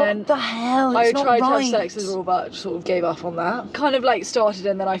sheets and What then... the hell? I It's not tried to right. have sex as well, but sort of gave up on that. Kind of like started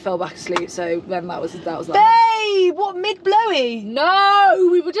and then I fell back back asleep, so then that was that. Babe, what, mid-blowy? No,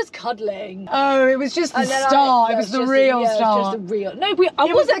 we were just cuddling. Oh, it was just the start. It was the real start. Just the real. No, it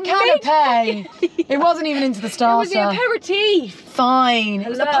was a canapé. It wasn't even into the starter. It was the aperitif. Fine. It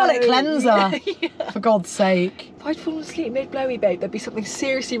was the palate cleanser. For God's sake. If I'd fallen asleep mid-blowy, babe, there'd be something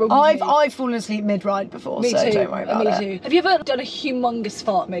seriously wrong with me. I've fallen asleep mid-ride before, so don't worry about it. Me too. Have you ever done a humongous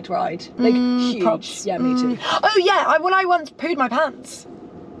fart mid-ride? Like, huge? Props. Yeah, me too. Oh yeah, I once pooed my pants.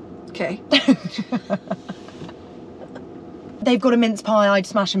 Okay. They've got a mince pie. I'd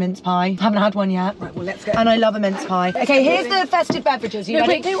smash a mince pie. Haven't had one yet. Right, well, let's go. And I love a mince pie. Okay, here's the festive beverages. You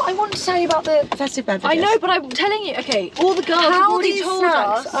ready? wait. No, I want to tell you about the festive beverages. I know, but I'm telling you, okay, all the girls have already these told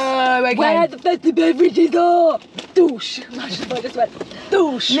snacks? us Oh, okay. where the festive beverages are. Douche. Imagine if I just went,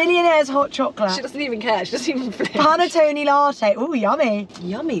 douche. Millionaire's hot chocolate. She doesn't even care. She doesn't even flinch. Panettone latte. Oh, yummy.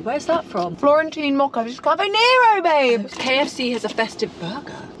 Yummy. Where's that from? Florentine mocha. It's Cavo Nero, babe. KFC has a festive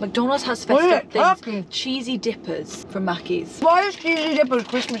burger. McDonald's has What is festive it? things. Cheesy dippers from Mackey's. Why is cheesy dippers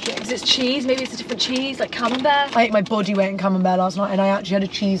Christmassy? Because it's cheese. Maybe it's a different cheese, like camembert. I ate my body weight in camembert last night, and I actually had a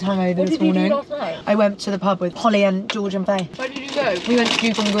cheese hangover this morning. What did you do last night? I went to the pub with Holly and George and Faye. Where did you go? We went to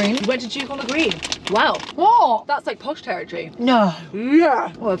Duke on the Green. You went to Duke on the Green. Wow. What? That's like posh territory. No.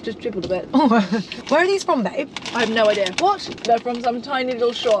 Yeah. Oh, I've just dribbled a bit. Where are these from, babe? I have no idea. What? They're from some tiny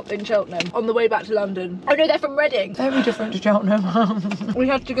little shop in Cheltenham on the way back to London. Oh no, they're from Reading. Very different to Cheltenham. We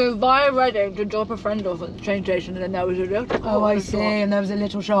had to go via Reading to drop a friend off at the train station, and then there was a little Oh, I see. And there was a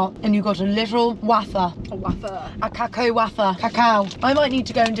little shop, and you got a little wafer. A wafer. A cacao wafer. Cacao. I might need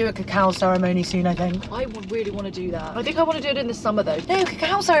to go and do a cacao ceremony soon, I think. I would really want to do that. I think I want to do it in the summer though. No,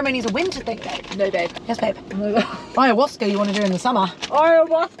 cacao ceremony is a winter thing, babe. No, babe. Yes, babe. Ayahuasca you want to do in the summer.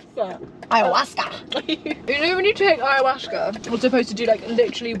 Ayahuasca. Ayahuasca. You know when you take ayahuasca, you're supposed to do like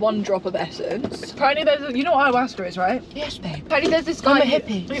literally one drop of essence. Apparently there's, you know what ayahuasca is, right? Yes, babe. Apparently there's this guy I'm a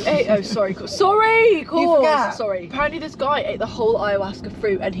hippie. who ate, oh sorry, sorry, You forgot. sorry. Apparently this guy ate the whole ayahuasca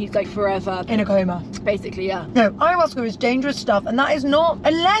fruit and he's like forever In a coma. basically, yeah. No, ayahuasca is dangerous stuff, and that is not,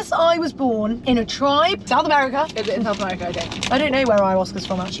 unless I was born in a tribe, South America. Is it in South America, I think? I don't know where ayahuasca's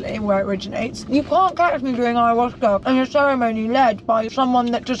from actually, where it originates. You can't catch me doing ayahuasca in a ceremony led by someone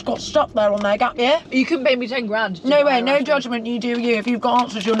that just got stuck there on their gap year. You couldn't pay me 10 grand to do No way, no ayahuasca. judgment, you do you. If you've got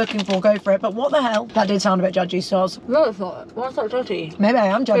answers you're looking for, go for it. But what the hell? That did sound a bit judgy, Stars. No, it's not. What's that judgy? Maybe I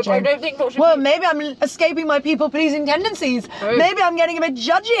am judging. I don't think that should Well, be... maybe I'm escaping my people-pleasing tendencies. Oh. Maybe I'm getting a bit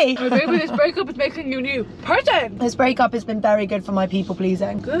judgy. Maybe this breakup is making you a new person. This breakup has been very good for my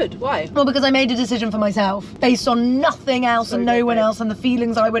people-pleasing. Good, why? Well, because I made a decision for myself based on nothing else So and no good, one babe. else and the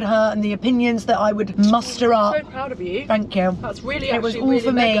feelings I would hurt and the opinions that I would muster I'm up. so proud of you. Thank you. That's really It was actually all really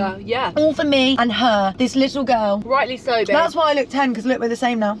for me. mega. Yeah. All for me and her, this little girl. Rightly so, babe. That's why I look 10, because look, we're the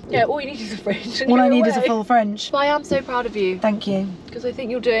same now. Yeah, all you need is a fridge. All I need is a full French. But I am so proud of you Thank you. because I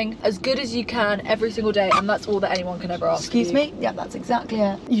think you're doing as good as you can every single day, and that's all that anyone can ever ask. Excuse you. me? Yeah, that's exactly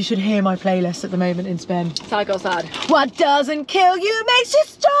it. You should hear my playlist at the moment in spin. Sad girl sad. What doesn't kill you makes you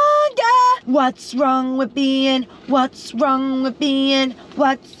stronger. What's wrong with being? What's wrong with being?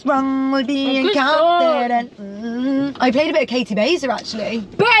 What's wrong with being Good confident? I played a bit of Katie Baser actually.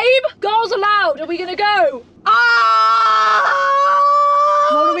 Babe, Girls Aloud, are we gonna go?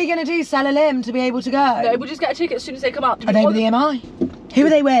 What are we gonna do? Sell a limb to be able to go? No, we'll just get a ticket as soon as they come up. Are they with EMI? Who are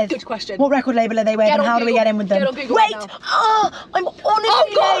they with? Good question. What record label are they with, Get and on how do we Google. get in with them? Get on Google Wait! right now. I'm honestly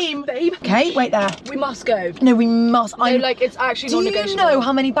Oh gosh, lame. babe. Okay, wait there. We must go. No, we must. No, like it's actually Do non-negotiable. you know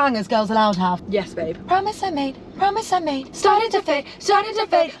how many bangers Girls Aloud have? Yes, babe. Promise I made, starting to fade,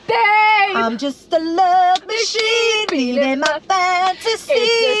 Babe! I'm just a love machine, feeling my fantasy.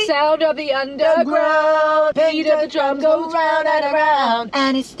 It's the sound of the underground. Beat of the drum goes round and around.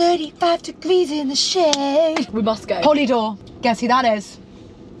 And it's 35 degrees in the shade. We must go. Polydor, guess who that is?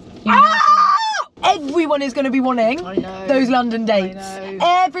 Everyone is going to be wanting I know. those London dates. know.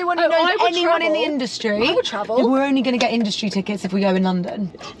 Everyone who Oh, I knows would anyone in the travel. industry. I would travel. We're only going to get industry tickets if we go in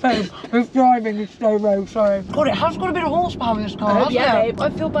London. Babe, it's driving is so road, sorry. God, it has got a bit of horsepower, this car, hasn't Yeah, it? babe. I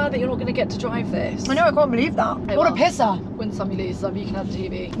feel bad that you're not going to get to drive this. I know, I can't believe that. Hey, What a well. pisser. Win some, you lose some. You can have the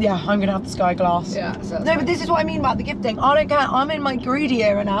TV. Yeah, I'm going to have the sky glass. Yeah, so that's No, fine. but this is what I mean about the gifting. I don't care. I'm in my greedy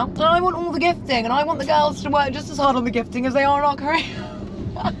era now. And I want all the gifting, and I want the girls to work just as hard on the gifting as they are on our career.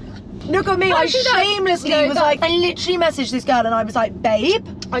 Look at me, I Actually, no. shamelessly No, was that- like, I literally messaged this girl and I was like, babe,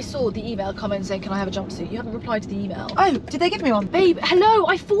 I saw the email come in saying, can I have a jumpsuit? You haven't replied to the email. Oh, did they give me one? Babe, hello,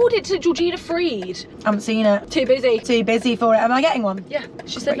 I forwarded it to Georgina Freed. Haven't seen it. Too busy. Too busy for it. Am I getting one? Yeah,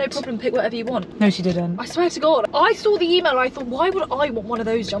 she said no problem, pick whatever you want. No, she didn't. I swear to God, I saw the email and I thought, why would I want one of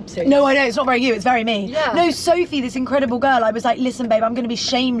those jumpsuits? No, I know, it's not very you, it's very me. Yeah. No, Sophie, this incredible girl, I was like, listen, babe, I'm going to be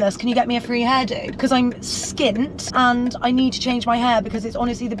shameless. Can you get me a free hairdo? Because I'm skint and I need to change my hair because it's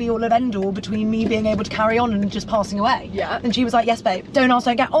honestly the be-all of end-all between me being able to carry on and just passing away. Yeah. And she was like, yes, babe. Don't ask,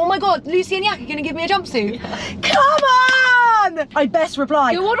 don't get. Oh my God, Lucy and Yak are going to give me a jumpsuit. Yeah. Come on! I best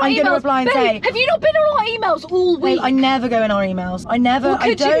reply. You're on our I'm going to reply and babe, say, have you not been on our emails all week? Well, I never go in our emails. I never, Well,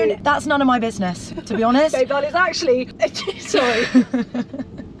 I don't. you? That's none of my business, to be honest. Babe, that is actually, sorry.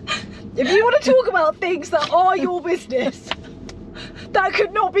 If you want to talk about things that are your business, that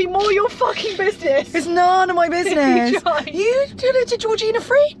could not be more your fucking business. It's none of my business. You You did it to Georgina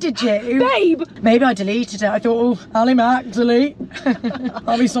Freed, did you? Babe! Maybe I deleted it. I thought, oh, Ali Mac, delete.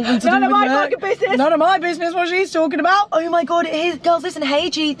 That'll be something to None do of with my it. fucking business. None of my business what she's talking about. Oh my God, it is. Girls, listen, hey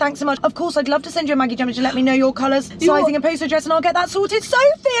G, thanks so much. Of course, I'd love to send you a Maggie jumper to let me know your colours, sizing and postal address and I'll get that sorted.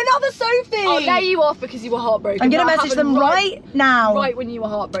 Sophie, another Sophie. I'll lay you off because you were heartbroken. I'm going to That message them happened right now. Right when you were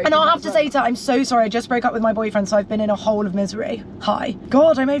heartbroken. And I'll have to say to her, I'm so sorry, I just broke up with my boyfriend, so I've been in a hole of misery. Hi.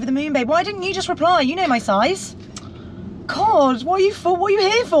 God, I'm over the moon, babe. Why didn't you just reply? You know my size. God, what are you for? What are you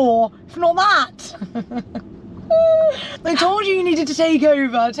here for? If not that. I told you needed to take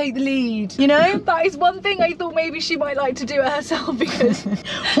over, take the lead, you know? That is one thing I thought maybe she might like to do it herself because...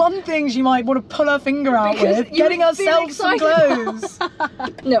 One thing she might want to pull her finger out Because with, you getting feel herself some excited. clothes.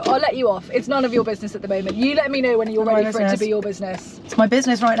 No, I'll let you off. It's none of your business at the moment. You let me know when you're Not my ready for it to business. be your business. It's my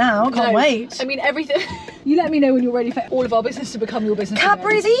business right now, can't No, wait. I mean, everything... You let me know when you're ready for all of our business to become your business.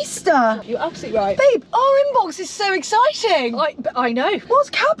 Cadbury's Easter. You're absolutely right. Babe, our inbox is so exciting. I know. What's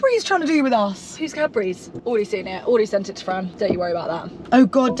Cadbury's trying to do with us? Who's Cadbury's? Already seen it. Already sent it to Fran. Don't you worry about that. Oh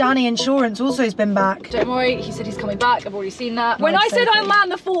God, Danny Insurance also has been back. Don't worry. He said he's coming back. I've already seen that. When Right, I said Sophie. I'll man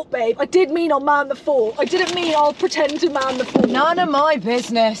the fort, babe, I did mean I'll man the fort. I didn't mean I'll pretend to man the fort. None of my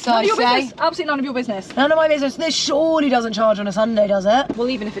business, None I of your say. business. Absolutely none of your business. None of my business. This surely doesn't charge on a Sunday, does it? Well,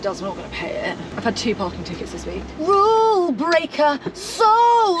 even if it does, we're not going to pay it. I've had 2 parking tickets this week. Rule breaker,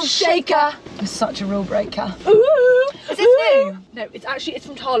 soul shaker. It's such a rule breaker. Ooh! Is this new? No, it's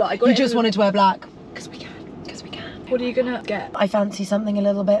from Tala. I got You it. just wanted to wear black. Because we can. What are you gonna get? I fancy something a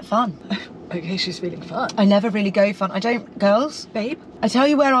little bit fun. Okay, she's feeling fun. I never really go fun. I don't, girls. Babe? I tell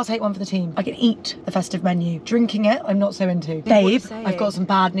you where I'll take one for the team. I can eat the festive menu. Drinking it, I'm not so into. what are you Babe, saying? I've got some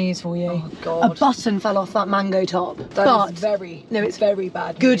bad news for you. Oh, God. A button fell off that mango top. That is very, no, it's very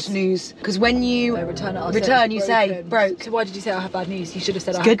bad good news. Because when you No, return it. return, you say broke. So why did you say I have bad news? You should have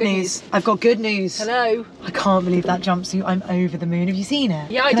said I have Good good news. I've got good news. Hello? I can't believe that jumpsuit. I'm over the moon. Have you seen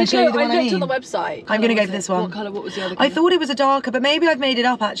it? Yeah, I Can did show go. you the I one looked on mean? the website. I'm going to go for this one. What colour? What was the other I colour? thought it was a darker, but maybe I've made it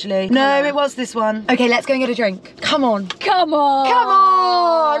up actually. No, it was this one. Okay, let's go and get a drink. Come on. Come on! Come on!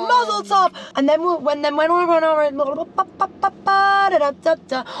 Muzzle top! And then when we're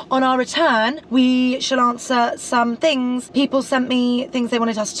on our return, we shall answer some things. People sent me things they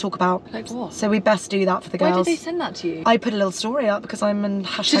wanted us to talk about. Like what? So we best do that for the Why girls. did they send that to you? I put a little story up because I'm an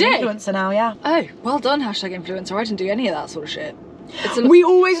hashtag Today? influencer now, yeah. Oh, well done, hashtag influencer. I didn't do any of that sort of shit. It's a We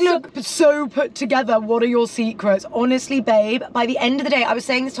always look so put together. What are your secrets? Honestly, babe, by the end of the day, I was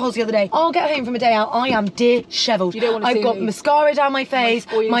saying this to Hoz the other day, I'll get home from a day out, I am dishevelled. You don't want to I've see got me. mascara down my face,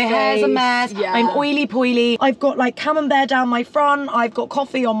 oily my hair's a face, mess, yeah. I'm oily poily, I've got like camembert down my front, I've got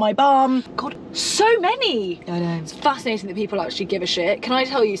coffee on my bum. God, so many. I know. It's fascinating that people actually give a shit. Can I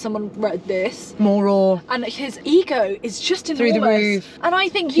tell you, someone read this More raw. and his ego is just enormous. Through the roof. And I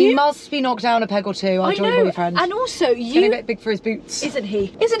think He you... must be knocked down a peg or two, our I joy know, boyfriend. and also Getting a you... bit big for his boots. Isn't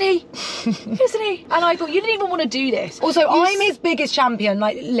he? Isn't he? Isn't he? And I thought, you didn't even want to do this. Also, You I'm his biggest champion.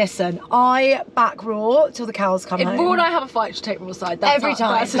 Like, listen, I back Raw till the cows come If home. Raw and I have a fight, to take Raw's side. That's Every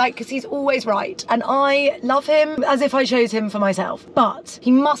time, that's- like, because he's always right. And I love him as if I chose him for myself. But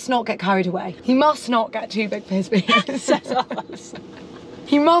he must not get carried away. He must not get too big for his boots. Says us.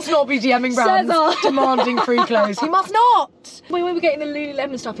 He must not be DMing brands us. demanding free clothes. He must not. When we were getting the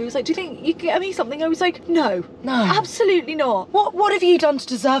Lululemon stuff, he was like, do you think you could get me something? I was like, no. No. Absolutely not. What have you done to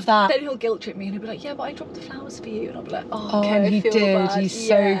deserve that? Then he'll guilt trip me and he'll be like, yeah, but I dropped the flowers for you. And I'll be like, oh, Oh, okay, and I he feel did. bad. He's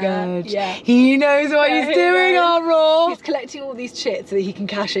so Yeah, good. Yeah. He knows what Yeah, he's he doing, knows. our Raw. He's collecting all these chits so that he can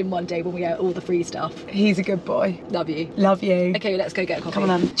cash in one day when we get all the free stuff. He's a good boy. Love you. Love you. Okay, let's go get a coffee. Come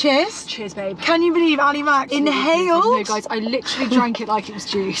on then. Cheers. Cheers, babe. Can you believe Ali Mac inhaled? No, guys, I literally drank it like it was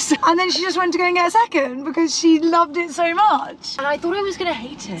grapes juice. And then she just went to go and get a second because she loved it so much. And I thought I was going to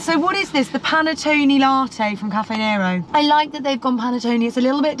hate it. So what is this? The panettone latte from Cafe Nero. I like that they've gone panettone. It's a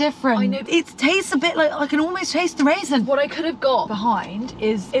little bit different. I know. It tastes a bit like, I can almost taste the raisin. What I could have got behind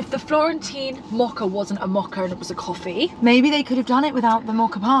is if the Florentine mocha wasn't a mocha and it was a coffee. Maybe they could have done it without the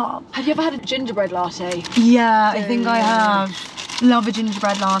mocha part. Have you ever had a gingerbread latte? Yeah, I think I have. Love a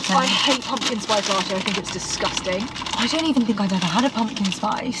gingerbread latte. I hate pumpkin spice latte. I think it's disgusting. I don't even think I've ever had a pumpkin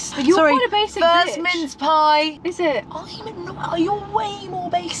spice. You're Sorry, quite a basic first bitch. mince pie. Is it? You're way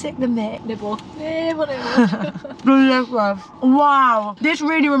more basic than me. Nibble. Nibble, nibble. Wow, this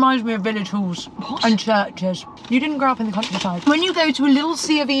really reminds me of village halls and churches. You didn't grow up in the countryside. When you go to a little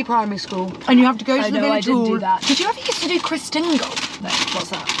C of E primary school and you have to go to the village hall. Do that. Did you ever used to do Christingle? No, what's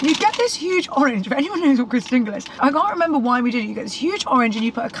that? You get this huge orange, if anyone knows what Christingle is. I can't remember why we did it. You get this huge orange and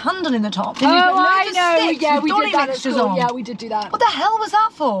you put a candle in the top. Then you put loads of sticks Yeah, with we dolly did that at mixtures school. on. Yeah, we did do that. What the hell was that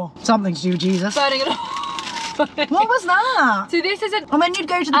for? Something to do with Jesus. Burning it off. What was that? So this is an And then you'd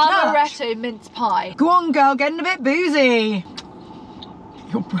go to the church. amaretto mince pie. Go on, girl, getting a bit boozy.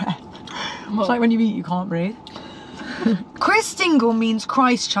 Your breath. It's like when you eat, you can't breathe. Christingle means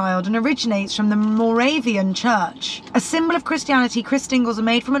Christ child and originates from the Moravian church. A symbol of Christianity, Christingles are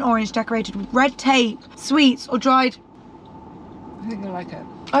made from an orange decorated with red tape, sweets, or dried... I think I like it.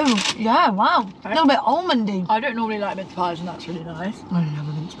 Oh, yeah, wow. A little bit almondy. I don't normally like mince pies and that's really nice. I don't have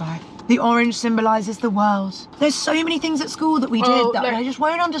a mince pie. The orange symbolises the world. There's so many things at school that we did that I just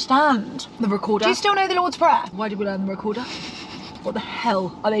won't understand. The recorder. Do you still know the Lord's Prayer? Why did we learn the recorder? What the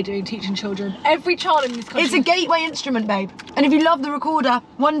hell are they doing teaching children? Every child in this country... It's a gateway instrument, babe. And if you love the recorder,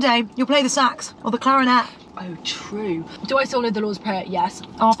 one day you'll play the sax or the clarinet. Oh, true. Do I still know the Lord's Prayer? Yes.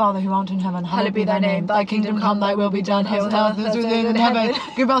 Our Father who art in heaven, hallowed be thy name. Thy kingdom come, thy will be done, here on earth as it is in heaven.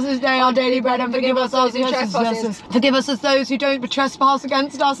 Give us this day our daily bread and forgive us our trespasses. Forgive us as those who don't trespass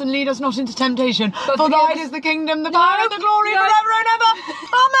against us and lead us not into temptation. For thine is the kingdom, the power and the glory forever and ever.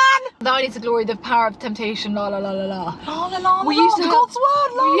 Amen. Thine is the glory, the power of temptation, la la la la la. La la la We used to have God's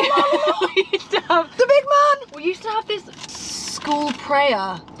word, la la la. We used to have The big man. We used to have this school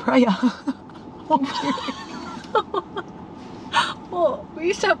prayer. Prayer. What? We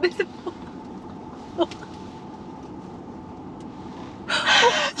used to have this.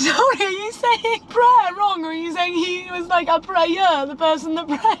 Sorry, are you saying prayer wrong, or are you saying he was like a prayer, the person that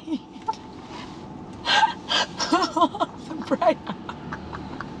prayed? The prayer.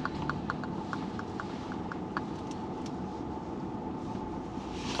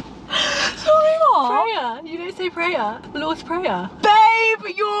 Sorry, what? Prayer. You don't say prayer. The Lord's Prayer. Babe,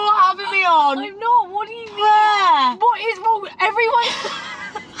 you're having me on. I'm not. What do you mean? Prayer. What is wrong? Everyone.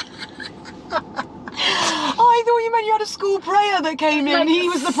 I thought you meant you had a school prayer that came in and he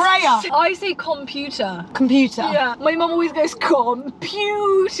was the prayer. I say computer. Computer. Yeah. My mum always goes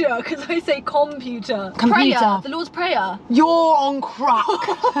computer because I say computer. Computer. Prayer. The Lord's Prayer. You're on crack.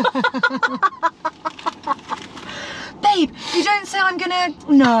 Babe, you don't say I'm gonna...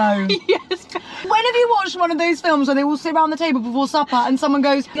 No. Yes. When have you watched one of those films where they all sit around the table before supper and someone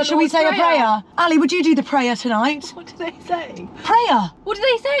goes, shall we Lord's say a Prayer. prayer? Ali, would you do the prayer tonight? What do they say? Prayer. What do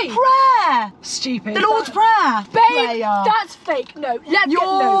they say? Prayer. Stupid. The Lord's Prayer. Babe, Prayer. that's fake. No, that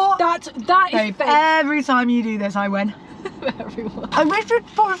is Babe, fake. every time you do this, I win. Everyone. I wish you'd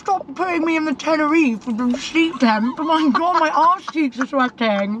stop putting me in the Tenerife with the sheet temp. Oh my god, my arse cheeks are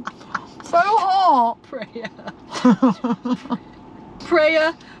sweating. So hot. Prayer.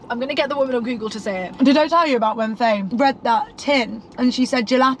 Prayer. I'm gonna get the woman on Google to say it. Did I tell you about when Faye read that tin and she said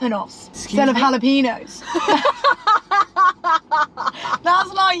jalapenos instead of jalapenos?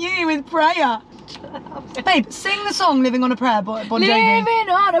 That's like you with prayer. Babe, sing the song Living on a Prayer, Bon Jovi. Living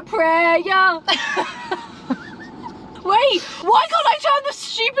on a prayer. Wait, why can't I turn the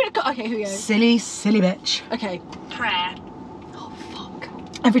stupid... Okay, here we go. Silly, silly bitch. Okay. Prayer. Oh, fuck.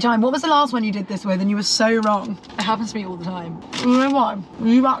 Every time. What was the last one you did this with and you were so wrong? It happens to me all the time. You know why?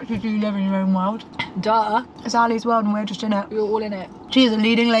 You actually do live in your own world. Duh. It's Ali's world and we're just in it. We're all in it. She is a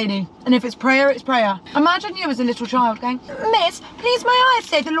leading lady. And if it's prayer, it's prayer. Imagine you as a little child going, Miss, please may I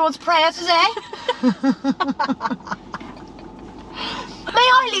say the Lord's Prayer today? May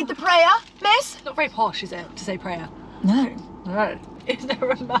I lead the prayer, miss? It's not very posh, is it, to say prayer? No. No. Is there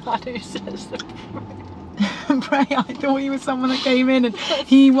a man who says the prayer? Prayer. I thought he was someone that came in and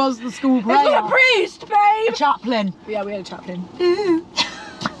he was the school prayer. It's not a priest, babe! A chaplain. Yeah, we had a chaplain.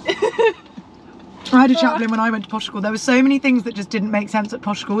 I had a chaplain when I went to posh school. There were so many things that just didn't make sense at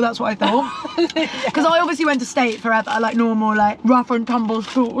posh school. That's what I thought. Because I obviously went to state forever, like normal, like rough and tumble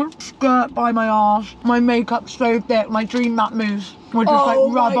school. Skirt by my arse, my makeup so thick, my dream matte mousse would just like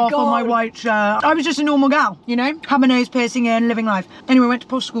rub off on my white shirt. I was just a normal gal, you know? Had my nose piercing in, living life. Anyway, went to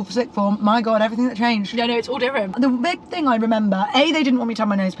posh school for sixth form. My God, everything that changed. Yeah, no, it's all different. The big thing I remember, A, they didn't want me to have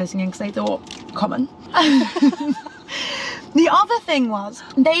my nose piercing in because they thought, common. The other thing was,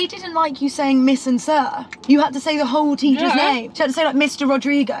 they didn't like you saying Miss and Sir. You had to say the whole teacher's name. You had to say like Mr.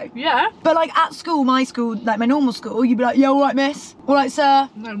 Rodrigo. Yeah. But like at school, my school, like my normal school, you'd be like, yeah, all right, miss. All right, sir.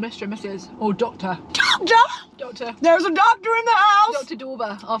 No, Mr. and Mrs. Or Doctor. Doctor? Doctor. There's a doctor in the house. Dr.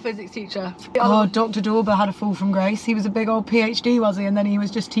 Dorber, our physics teacher. Oh, Dr. Dorber had a fall from grace. He was a big old PhD, was he? And then he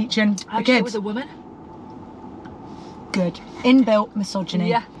was just teaching the Actually, kids. it was a woman. Good. Inbuilt misogyny.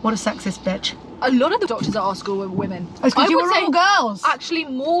 Yeah. What a sexist bitch. A lot of the doctors at our school were women. Oh, it's because you were all girls. Actually,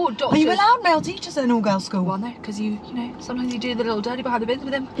 more doctors. Are you allowed male teachers at an all-girls school? Well, no, because you know, sometimes you do the little dirty behind the bins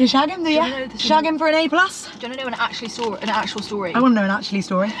with him. You shag him, do you? Shag him for an A+? Do you want to know an actual story? I want to know an actually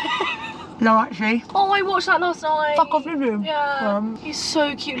story. No, actually. Oh, I watched that last night. Fuck off, Lulu. Yeah. He's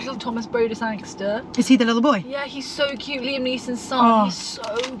so cute, little Thomas Brodus Angster. Is he the little boy? Yeah, he's so cute. Liam Neeson's son. Oh. He's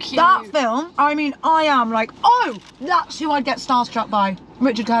so cute. That film, I mean, I am like, oh, that's who I'd get starstruck by.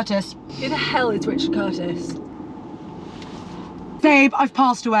 Richard Curtis. Who the hell is Richard Curtis? Babe, I've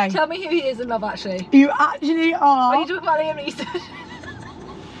passed away. Tell me who he is in Love Actually. You actually are. Are you talking about Liam Neeson?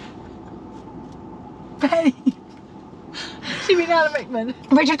 Babe. You mean Alan Rickman?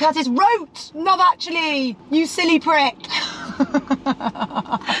 Richard Curtis wrote Love Actually, you silly prick. Richard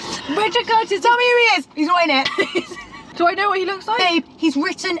Curtis. Tell me who he is. He's not in it. Do I know what he looks like? Babe, he's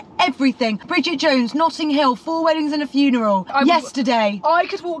written everything. Bridget Jones, Notting Hill, 4 Weddings and a Funeral, Yesterday. I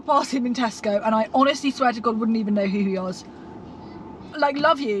could walk past him in Tesco and I honestly swear to God wouldn't even know who he was. Like,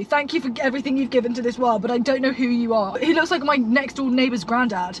 love you. Thank you for everything you've given to this world, but I don't know who you are. He looks like my next door neighbour's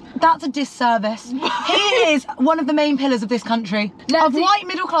granddad. That's a disservice. He is one of the main pillars of this country. Of white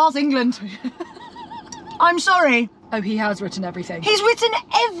middle class England. I'm sorry. Oh, he has written everything. He's written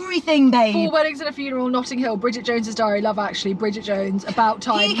everything, babe. 4 Weddings and a Funeral, Notting Hill, Bridget Jones's Diary, Love Actually, Bridget Jones, About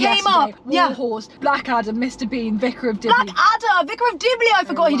Time, He came Yesterday, up, War yeah. Horse, Black Adam, Mr. Bean, Vicar of Dibley. Blackadder, Vicar of Dibley. I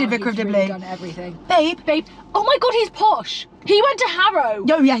forgot he did Vicar of He's Dibley. really done everything. Babe. Oh my God, he's posh. He went to Harrow.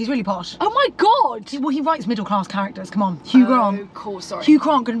 Oh yeah, he's really posh. Oh my God. Well, he writes middle class characters. Come on, Hugh Grant. Oh, cool. Sorry. Hugh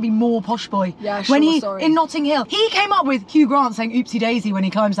Grant couldn't be more posh boy. Yeah, sure. When sorry. in Notting Hill, he came up with Hugh Grant saying "Oopsie Daisy" when he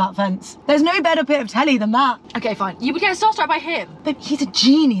climbs that fence. There's no better bit of telly than that. Okay, fine. You would get starstruck by him. Babe, he's a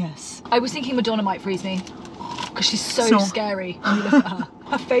genius. I was thinking Madonna might freeze me. Because she's so scary when you look at her.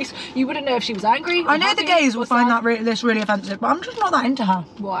 Her face, you wouldn't know if she was angry. I know happy, the gays will find sad. this really offensive, but I'm just not that into her.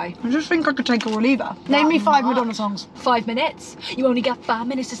 Why? I just think I could take her or leave her. Name me 5 Madonna songs. 5 minutes? You only get 5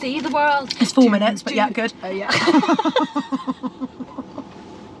 minutes to see the world. It's 4 minutes, but yeah, good. Oh, yeah.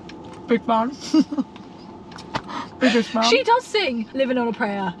 Big fan. Biggest fan. She does sing Living on a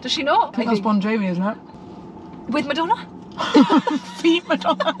Prayer, does she not? I think that's Bon Jovi, isn't it? With Madonna? Feet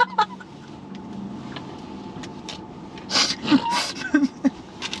Madonna.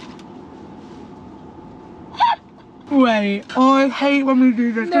 Wait, I hate when we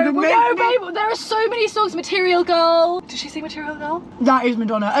do this. No, babe, there are so many songs. Material Girl. Did she sing Material Girl? That is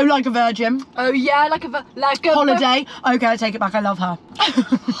Madonna. Oh, Like a Virgin. Oh yeah, like a Holiday. Okay, I take it back. I love her.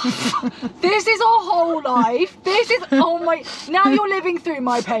 This is our whole life. This is, oh my, now you're living through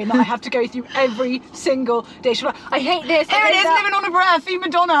my pain that I have to go through every single day. I hate this. Here it is, Living on a Prayer, feet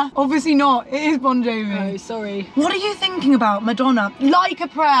Madonna. Obviously not. It is Bon Jovi. Oh, sorry. What are you thinking about, Madonna? Like a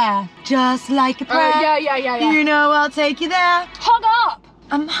Prayer. Just like a prayer. Oh, yeah. You know I'll take you there. Hung up.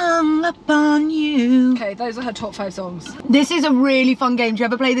 I'm hung up on you. Okay, those are her top 5 songs. This is a really fun game. Do you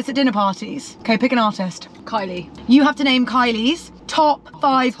ever play this at dinner parties? Okay, pick an artist. Kylie. You have to name Kylie's top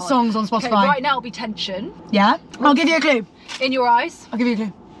 5 songs on Spotify. Okay, right now it'll be Tension. Yeah? I'll give you a clue. In Your Eyes. I'll give you a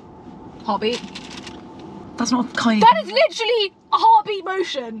clue. Heartbeat. That's not Kylie. That is literally a heartbeat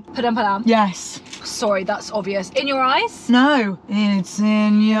motion. Padam padam. Yes. Sorry, that's obvious. In Your Eyes. No. It's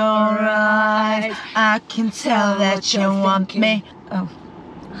in your eyes. I can tell that you want me. Oh.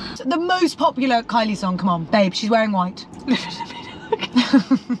 The most popular Kylie song, come on, babe, she's wearing white.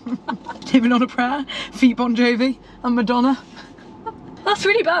 Living on a Prayer, feet Bon Jovi, and Madonna. That's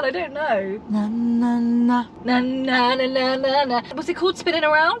really bad, I don't know. Na na na. Na na na na na na. What's it called? Spinning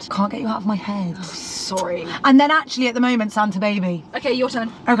around? Can't get you out of my head. Oh, sorry. And then actually at the moment, Santa Baby. Okay, your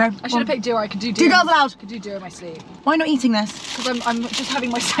turn. Okay. I should have picked duo. I could do Do Girls Aloud. I could do duo in my sleep. Why not eating this? Because I'm just having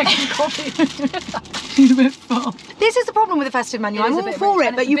my second coffee. She's a bit full. This is the problem with the festive menu. I'm all for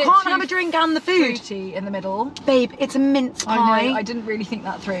it, but you can't have a drink and the food. Fruity in the middle. Babe, it's a mince pie. I know, I didn't really think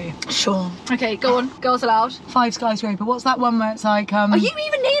that through. Sure. Okay, go on. Girls Aloud. 5 Skyscraper. What's that one where it's like, Are you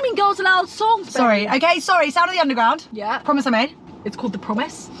even naming Girls Aloud songs, babe? Sorry. Okay, sorry. Sound of the Underground. Yeah. Promise I Made. It's called The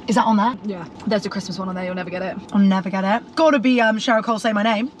Promise. Is that on there? Yeah. There's a Christmas one on there, you'll never get it. I'll never get it. Gotta be Cheryl Cole, Say My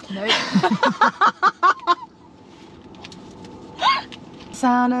Name. No.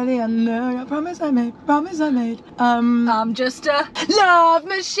 Sound of the Underground. Promise I Made. Promise I Made. I'm just a Love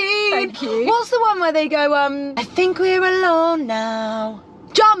Machine. Thank you. What's the one where they go, I think we're alone now.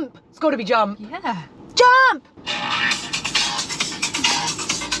 Jump. It's gotta be Jump. Yeah. Jump.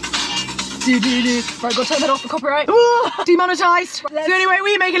 Right, go turn that off for copyright. Ooh, demonetised. It's the only way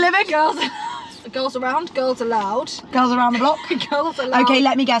we make a living. Girls around, Girls Aloud. Girls around the block. Girls Aloud. Okay,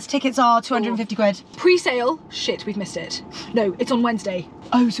 let me guess. Tickets are 250 quid. Pre-sale. Shit, we've missed it. No, it's on Wednesday.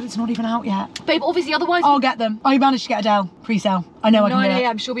 Oh, so it's not even out yet. Babe, obviously otherwise... I'll get them. I managed to get Adele pre-sale. I know I can do it. 9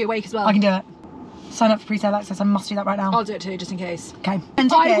 AM, she'll be awake as well. I can do it. Sign up for pre-sale access. I must do that right now. I'll do it too, just in case. Okay.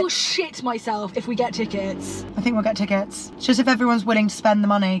 And I will tickets. shit myself if we get tickets. I think we'll get tickets. It's just if everyone's willing to spend the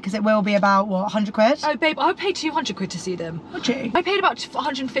money, because it will be about, what, 100 quid? Oh, babe, I paid 200 quid to see them. Would you? I paid about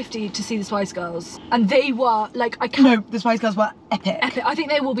 150 to see the Spice Girls. And they were, like, I can't... No, the Spice Girls were epic. Epic. I think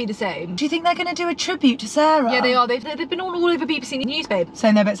they will be the same. Do you think they're going to do a tribute to Sarah? Yeah, they are. They've been all over BBC News, babe.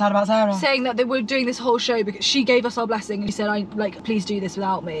 Saying they're a bit sad about Sarah? Saying that they were doing this whole show because she gave us our blessing and she said, please do this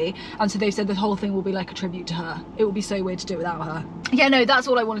without me. And so they said the whole thing will be like a tribute to her. It would be so weird to do it without her. Yeah, no, that's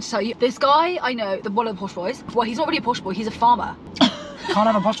all I wanted to tell you. This guy, I know, one of the posh boys. Well, he's not really a posh boy, he's a farmer. Can't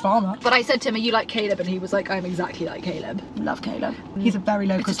have a posh farmer. But I said to him, are you like Caleb? And he was like, I'm exactly like Caleb. Love Caleb. He's a very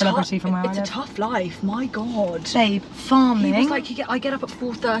local celebrity from where I live. It's a tough life, my God. Babe, farming. He was like, I get up at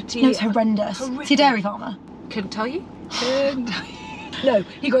 4:30. No, it's horrendous. Is he a dairy farmer? Couldn't tell you. Couldn't tell you. No,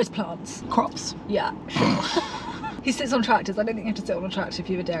 he grows plants. Crops. Yeah, sure. He sits on tractors. I don't think you have to sit on a tractor if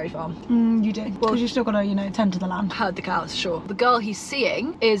you have a dairy farm. You do. Because you still got to, you know, tend to the land. Herd the cows, sure. The girl he's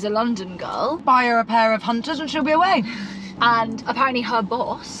seeing is a London girl. Buy her a pair of hunters and she'll be away. And apparently her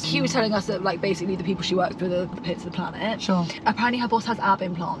boss, he was telling us that like basically the people she works with are the pits of the planet. Sure. Apparently her boss has ab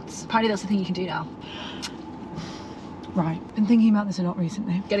implants. Apparently that's the thing you can do now. Right. Been thinking about this a lot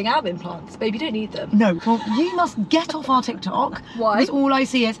recently. Getting ab implants. Babe, you don't need them. No. Well, you must get off our TikTok. Why? Because all I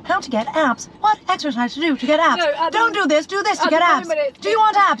see is how to get abs. What exercise to do to get abs? No, don't do this to get abs. Do you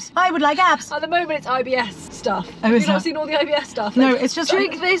want abs? I would like abs. At the moment it's IBS stuff. Oh, Have is you not it? seen all the IBS stuff? No, Like, it's just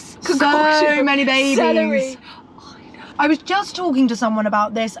drink this so concoction. many babies. Celery. I was just talking to someone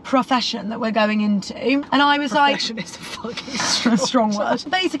about this profession that we're going into, and I was Profession is a fucking strong word.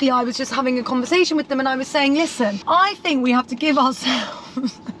 Basically, I was just having a conversation with them, and I was saying, listen, I think we have to give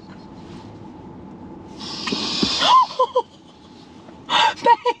ourselves.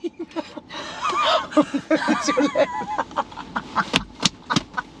 Babe.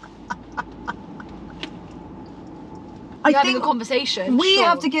 I having think a conversation. we sure.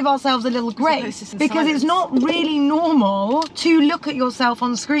 have to give ourselves a little grace to because it's silence. not really normal to look at yourself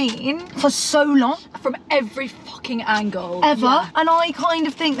on screen for so long. From every fucking angle. Ever. Yeah. And I kind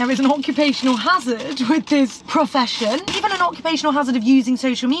of think there is an occupational hazard with this profession. Even an occupational hazard of using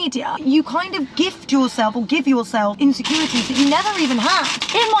social media. You kind of gift yourself or give yourself insecurities that you never even had.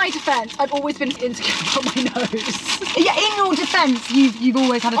 In my defence, I've always been insecure about my nose. Yeah, in your defence, you've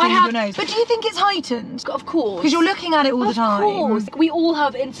always had a thing with your nose. But do you think it's heightened? Of course. Because you're looking at it all the time. Of course. We all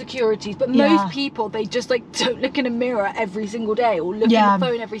have insecurities, but Yeah. most people, they just like don't look in a mirror every single day or look Yeah. in the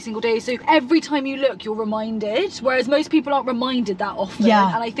phone every single day. So every time you look, you're reminded, whereas most people aren't reminded that often.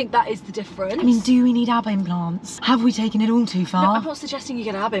 Yeah. And I think that is the difference. I mean, do we need ab implants? Have we taken it all too no, far? I'm not suggesting you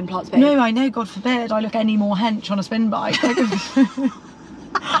get ab implants, babe. No, I know, God forbid, I look any more hench on a spin bike.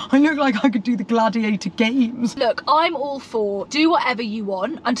 I look like I could do the gladiator games. Look, I'm all for do whatever you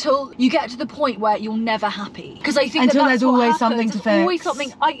want until you get to the point where you're never happy. Because I think Until that's there's what always happens. something to There's always fix.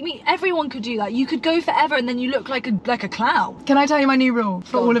 something. I mean, everyone could do that. You could go forever and then you look like a clown. Can I tell you my new rule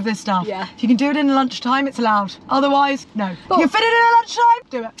for Go on. all of this stuff? Yeah. If you can do it in lunchtime, it's allowed. Otherwise, no. If But- you fit it in a lunchtime,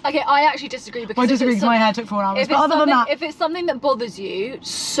 do it. Okay, I actually disagree because Well, I if disagree it's because my hair took 4 hours. if But it's other than something- that, if it's something that bothers you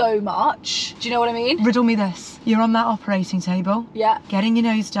so much, do you know what I mean? riddle me this. You're on that operating table, Yeah. getting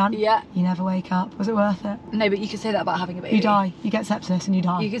your nose done. Yeah. You never wake up. Was it worth it? No, but you could say that about having a baby. You die. You get sepsis and you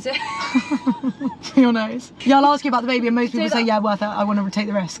die. You could say... For your nose. Yeah, I'll ask you about the baby and most people Say say, that. yeah, worth it. I want to take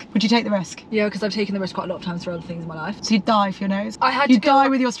the risk. Would you take the risk? Yeah, because I've taken the risk quite a lot of times for other things in my life. So you'd die for your nose? I had You'd to go... die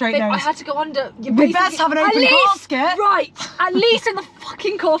with your straight nose? I had to go under... We best have an open casket. Right. At least in the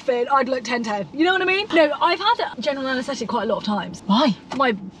fucking coffin, I'd look 10-10. You know what I mean? No, I've had general anaesthetic quite a lot of times. Why?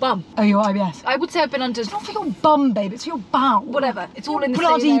 My bum. Oh, your IBS. I would say I've been under... It's not for your bum, babe. It's for your bowel. Whatever. It's all in the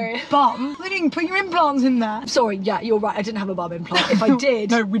Bloody same area. bum. They didn't put your implants in there. Sorry, yeah, you're right. I didn't have a bum implant. If I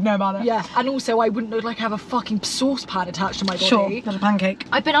did... No, we'd know about it. Yeah, and also I wouldn't look like I have a fucking saucepan attached to my body. Sure, not a pancake.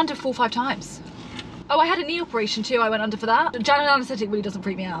 I've been under 4 or 5 times. Oh, I had a knee operation too. I went under for that. General anaesthetic really doesn't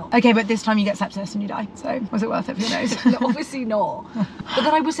freak me out. Okay, but this time you get sepsis and you die. So was it worth it for your nose? No, obviously not. But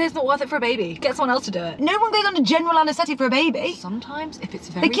then I would say it's not worth it for a baby. Get someone else to do it. No one goes under general anaesthetic for a baby. Sometimes, if it's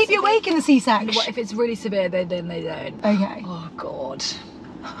very They keep you severe- awake in the C-section. What if it's really severe? Then they don't. Okay. Oh God.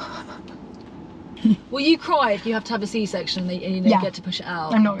 Will you cry if you have to have a C-section and you Yeah. get to push it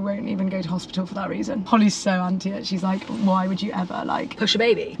out? Won't even go to hospital for that reason. Holly's so anti it. She's like, why would you ever like... Push a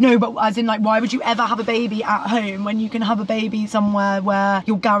baby? No, but as in like, why would you ever have a baby at home when you can have a baby somewhere where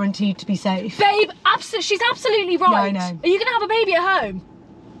you're guaranteed to be safe? Babe, she's absolutely right. Yeah, I know. Are you going to have a baby at home?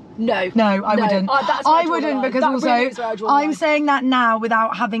 No. No, I wouldn't. That's where I draw the wouldn't line. because That also really is where I draw the I'm line. saying that now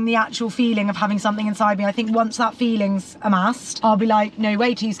without having the actual feeling of having something inside me. I think once that feeling's amassed, I'll be like, no,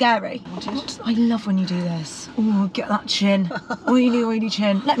 way too scary. I love when you do this. Oh, get that chin. Oily, oily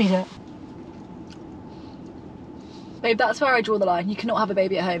chin. Let me do it. Babe, that's where I draw the line. You cannot have a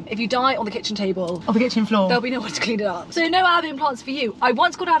baby at home. If you die on the kitchen table, Off the kitchen floor. there'll be no one to clean it up. So no ab implants for you. I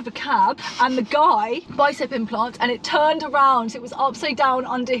once got out of a cab and the guy, bicep implants, and it turned around, so it was upside down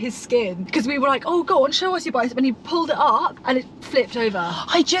under his skin. Because we were like, oh, go on, show us your bicep. And he pulled it up and it flipped over.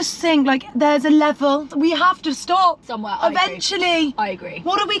 I just think like there's a level. We have to stop. Somewhere, I agree. Eventually. I agree.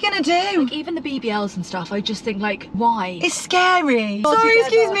 What are we gonna do? Like, even the BBLs and stuff, I just think like, why? It's scary. All Sorry, together.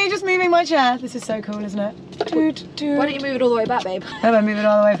 excuse me, just moving my chair. This is so cool, isn't it? Toot, toot. Why don't you move it all the way back, babe? How about move it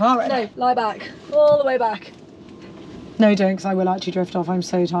all the way forward? No, lie back. All the way back. No, don't, because I will actually drift off. I'm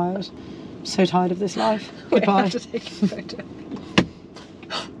so tired. So tired of this life. Wait, I Goodbye. have to take a photo.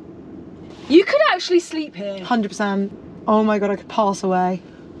 You could actually sleep here. 100%. Oh my god, I could pass away.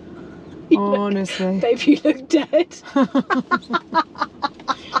 Honestly. Babe, you look dead.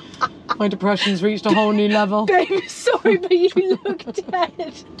 My depression's reached a whole new level. Babe, sorry, but you look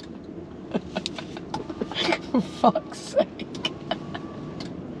dead. For fuck's sake.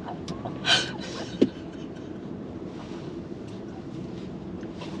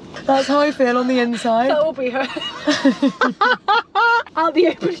 That's how I feel on the inside. That will be her. Out the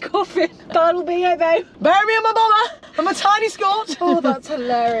open coffin. That'll be it, babe. Bury me on my bomber. I'm a tiny Scot. Oh, that's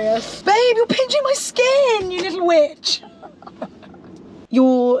hilarious. Babe, you're pinching my skin, you little witch.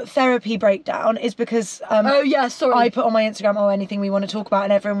 Your therapy breakdown is because Oh yeah, sorry. I put on my Instagram, oh, anything we want to talk about,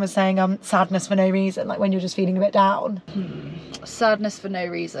 and everyone was saying sadness for no reason, like when you're just feeling a bit down. Sadness for no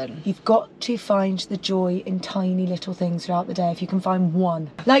reason. You've got to find the joy in tiny little things throughout the day if you can find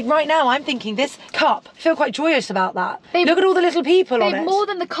one. Like right now, I'm thinking this cup, I feel quite joyous about that. Babe, look at all the little people on Babe, it. more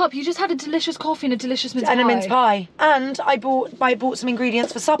than the cup, you just had a delicious coffee and a delicious mince And pie. a mince pie. And I bought some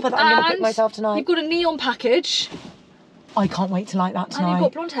ingredients for supper that I'm going to cook And myself tonight. You've got a neon package. I can't wait to light that tonight. And you've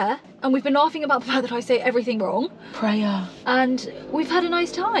got blonde hair. And we've been laughing about the fact that I say everything wrong. Prayer. And we've had a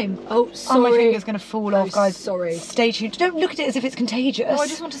nice time. Oh, sorry. Oh, my finger's going to fall off, guys. Sorry. Stay tuned. Don't look at it as if it's contagious. Oh, I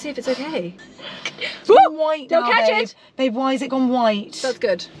just want to see if it's okay. It's gone white Don't now, catch babe. it. Babe, why has it gone white? That's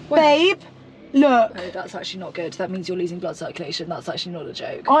good. Babe, look. No, that's actually not good. That means you're losing blood circulation. That's actually not a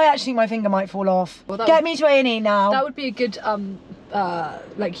joke. I actually think my finger might fall off. Well, that Get would- me to A&E now. That would be a good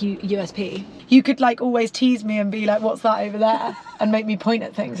like USP. You could like always tease me and be like, what's that over there? And make me point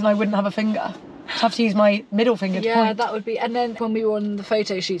at things and I wouldn't have a finger. I'd have to use my middle finger to Yeah, point. that would be. And then when we were on the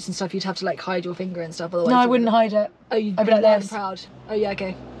photo shoots and stuff, you'd have to like hide your finger and stuff. Otherwise, No, I you wouldn't hide it. Oh, you'd I'd be like loud this. and proud. Oh yeah,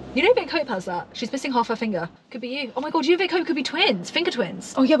 okay. You know Vic Hope has that. She's missing half her finger. Could be you. Oh my god, you and Vic Hope could be twins, finger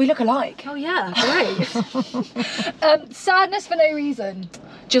twins. Oh yeah, we look alike. Oh yeah, great. Sadness for no reason.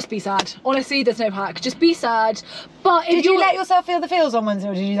 Just be sad. Honestly, there's no hack. Just be sad. But if Did you you're- let yourself feel the feels on Wednesday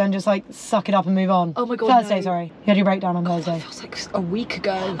or did you then just like suck it up and move on? Oh my god, Thursday, no. sorry. You had your breakdown on Thursday. It feels like a week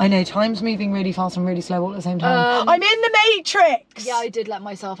ago. I know, time's moving really fast and really slow all at the same time. I'm in the Matrix! Yeah, I did let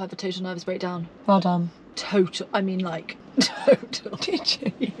myself have a total nervous breakdown. Well done. Total. I mean, like, total. Did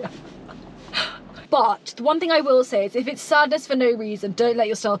you? Yeah. But the one thing I will say is if it's sadness for no reason, don't let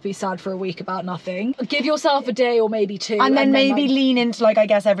yourself be sad for a week about nothing. Give yourself a day or maybe two. And then maybe like, lean into, like, I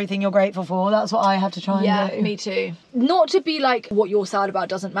guess everything you're grateful for. That's what I have to try and do. Yeah, me too. Not to be like what you're sad about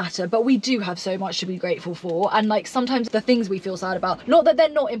doesn't matter, but we do have so much to be grateful for. And like sometimes the things we feel sad about, not that they're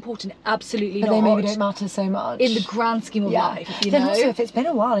not important, absolutely but not. They maybe don't matter so much. In the grand scheme of life, you then know? also, if it's been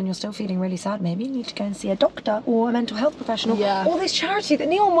a while and you're still feeling really sad, maybe you need to go and see a doctor or a mental health professional. Yeah. Or this charity that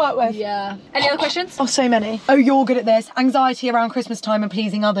Neon work with. Yeah. Any other questions? Oh, so many. Oh, you're good at this. Anxiety around Christmas time and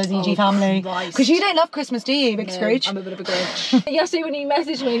pleasing others, e.g. family. Because you don't love Christmas, do you, Big Scrooge? I'm a bit of a Grinch. Yesterday when you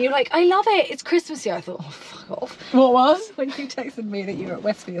messaged me and you're like, I love it, it's Christmas here, I thought, oh, fuck off. What was? When you texted me that you were at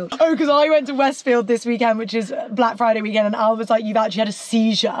Westfield. Oh, because I went to Westfield this weekend, which is Black Friday weekend, and Al was like, you've actually had a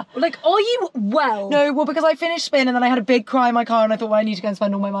seizure. Like, are you well? No, well, because I finished spin and then I had a big cry in my car and I thought, well, I need to go and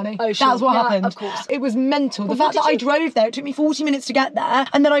spend all my money. Oh, sure. That's what happened. Of course. It was mental. The Well, fact that I drove there, it took me 40 minutes to get there,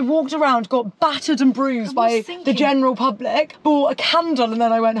 and then I walked around, got battered and bruised by the general public, bought a candle, and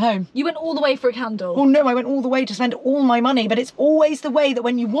then I went home. You went all the way for a candle? Well, no, I went all the way to spend all my money, but it's always the way that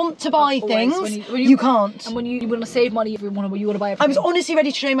when you want to buy things, when you can't. And when you want to save money, you want to buy everything. I was honestly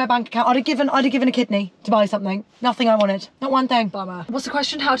ready to show you my bank account. I'd have given a kidney to buy something. Nothing I wanted. Not one thing. Bummer. What's the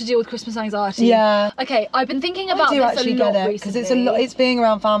question? How to deal with Christmas anxiety? Yeah. Okay, I've been thinking about I do this actually a lot get it recently. because it's a lot. It's being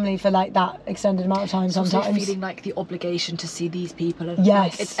around family for like that extended amount of time sometimes. Also feeling like the obligation to see these people, and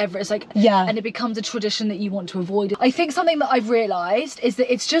yes, like it's like yeah, and it becomes a tradition that you want to avoid. I think something that I've realised is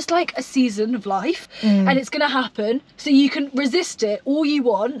that it's just like a season of life, and it's gonna happen. So you can resist it all you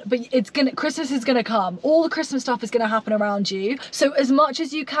want, but Christmas is gonna come. All the Christmas stuff is gonna happen around you. So as much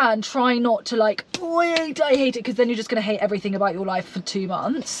as you can, try not to like, oh, I hate it, because then you're just gonna hate everything about your life for 2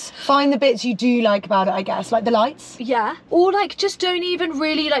 months. Find the bits you do like about it, I guess, like the lights. Yeah. Or like just don't even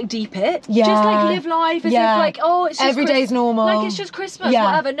really like deep it. Yeah. Just like live life as if like, oh, it's just every day's normal. Like it's just Christmas, Yeah.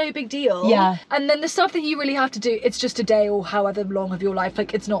 whatever, no big deal. Yeah. And then the stuff that you really have to do, it's just a day or however long of your life.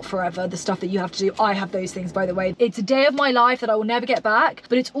 Like it's not forever. The stuff that you have to do, I have those things, by the way. It's a day of my life that I will never get back,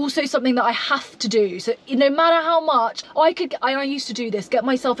 but it's also something that I have to do. So no matter how much I used to do this, get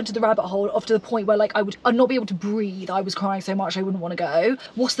myself into the rabbit hole up to the point where like I'd not be able to breathe. I was crying so much I wouldn't want to go.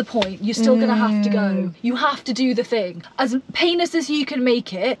 What's the point? You're still gonna have to go. You have to do the thing. As painless as you can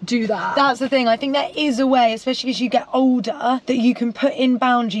make it, do that. That's the thing. I think there is a way, especially as you get older, that you can put in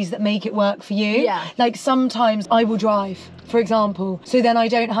boundaries that make it work for you. Yeah. Like sometimes I will drive, for example, so then I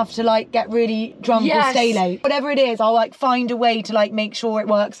don't have to like get really drunk or stay late. Whatever it is, I'll like find a way to like make sure it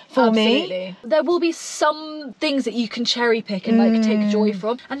works for me. There will be some things that you can cherry pick and like take joy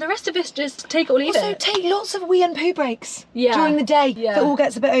from, and the rest of it just take it or leave it. Also take lots of wee and poo breaks Yeah. during the day. Yeah. That all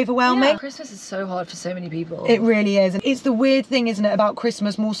gets a bit overwhelming. Yeah. Christmas is so hard for so many people. It really is. And it's the weird thing, isn't it, about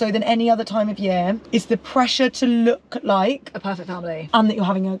Christmas more so than any other time of year. It's the pressure to look like a perfect family. And that you're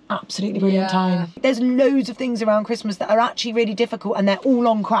having an absolutely brilliant time. There's loads of things around Christmas that are actually really difficult and they're all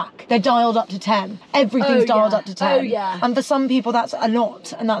on crack. They're dialed up to 10. Everything's dialed up to 10. Oh yeah. And for some people that's a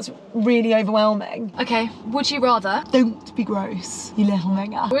lot and that's really overwhelming. Okay, would you rather... Don't be gross, you little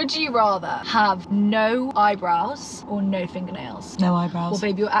nigger. Would you rather have no eyebrows or no fingernails? No eyebrows. Well,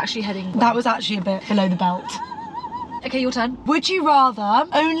 babe, you're actually heading... That was actually a bit below the belt. Okay, your turn. Would you rather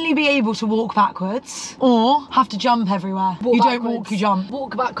only be able to walk backwards or have to jump everywhere? You don't walk, you jump.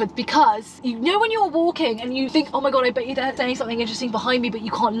 Walk backwards, because you know when you're walking and you think, oh my god, I bet you they're saying something interesting behind me, but you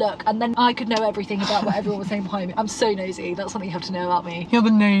can't look, and then I could know everything about what everyone was saying behind me. I'm so nosy. That's something you have to know about me. You're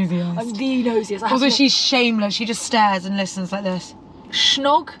the nosiest. I'm the nosiest. Also, she's shameless. She just stares and listens like this.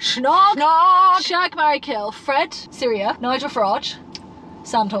 Schnog. Shag, marry, kill. Fred, Syria. Nigel Farage.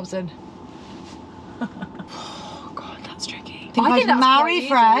 Sam Thompson. I think that's marry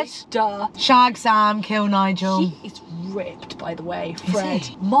Fred. Duh. Shag Sam, kill Nigel. He is ripped, by the way. Fred.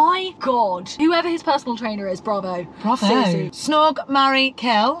 My god. Whoever his personal trainer is, bravo. Bravo. Seriously. Snog, marry,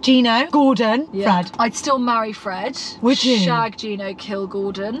 kill. Gino, Gordon, Fred. I'd still marry Fred. Would you? Shag Gino, kill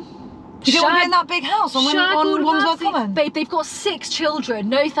Gordon. You don't want to be in that big house on Wandsworth Common? Babe, they've got 6 children.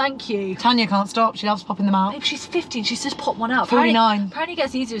 No, thank you. Tanya can't stop. She loves popping them out. Babe, she's 15. She's just popped one out. 49. Apparently it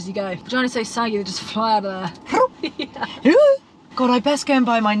gets easier as you go. Vagina's so saggy, they just fly out of there. God, I best go and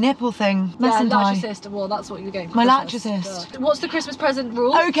buy my nipple thing. Yeah, latch assist. Well, that's what you're going for. My latch assist. What's the Christmas present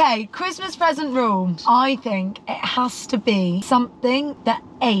rule? Okay, Christmas present rule. I think it has to be something that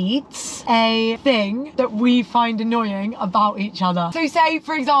aids a thing that we find annoying about each other. So say,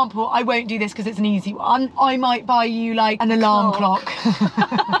 for example, I won't do this because it's an easy one. I might buy you like an alarm clock.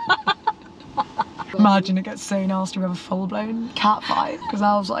 Imagine it gets so nasty we have a full-blown cat fight because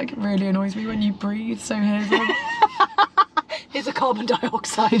I was like, it really annoys me when you breathe, so here's one. It's a carbon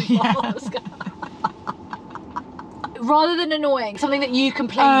dioxide mask. rather than annoying, something that you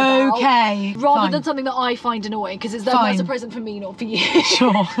complain about. Okay. Rather fine. than something that I find annoying, because that's a present for me, not for you.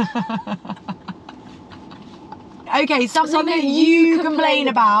 Sure. Okay, something that you complain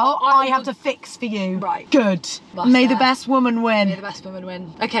about, I have to fix for you. Right. Good. May the best woman win. May the best woman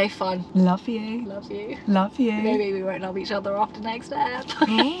win. Okay, fun. Love you. Love you. Love you. Maybe we won't love each other after next step.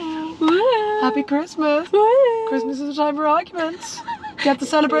 Happy Christmas. Christmas is a time for arguments. Get the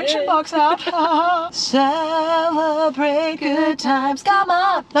celebration box out. Celebrate good times. Come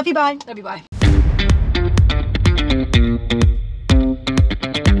on. Love you, bye. Love you, bye.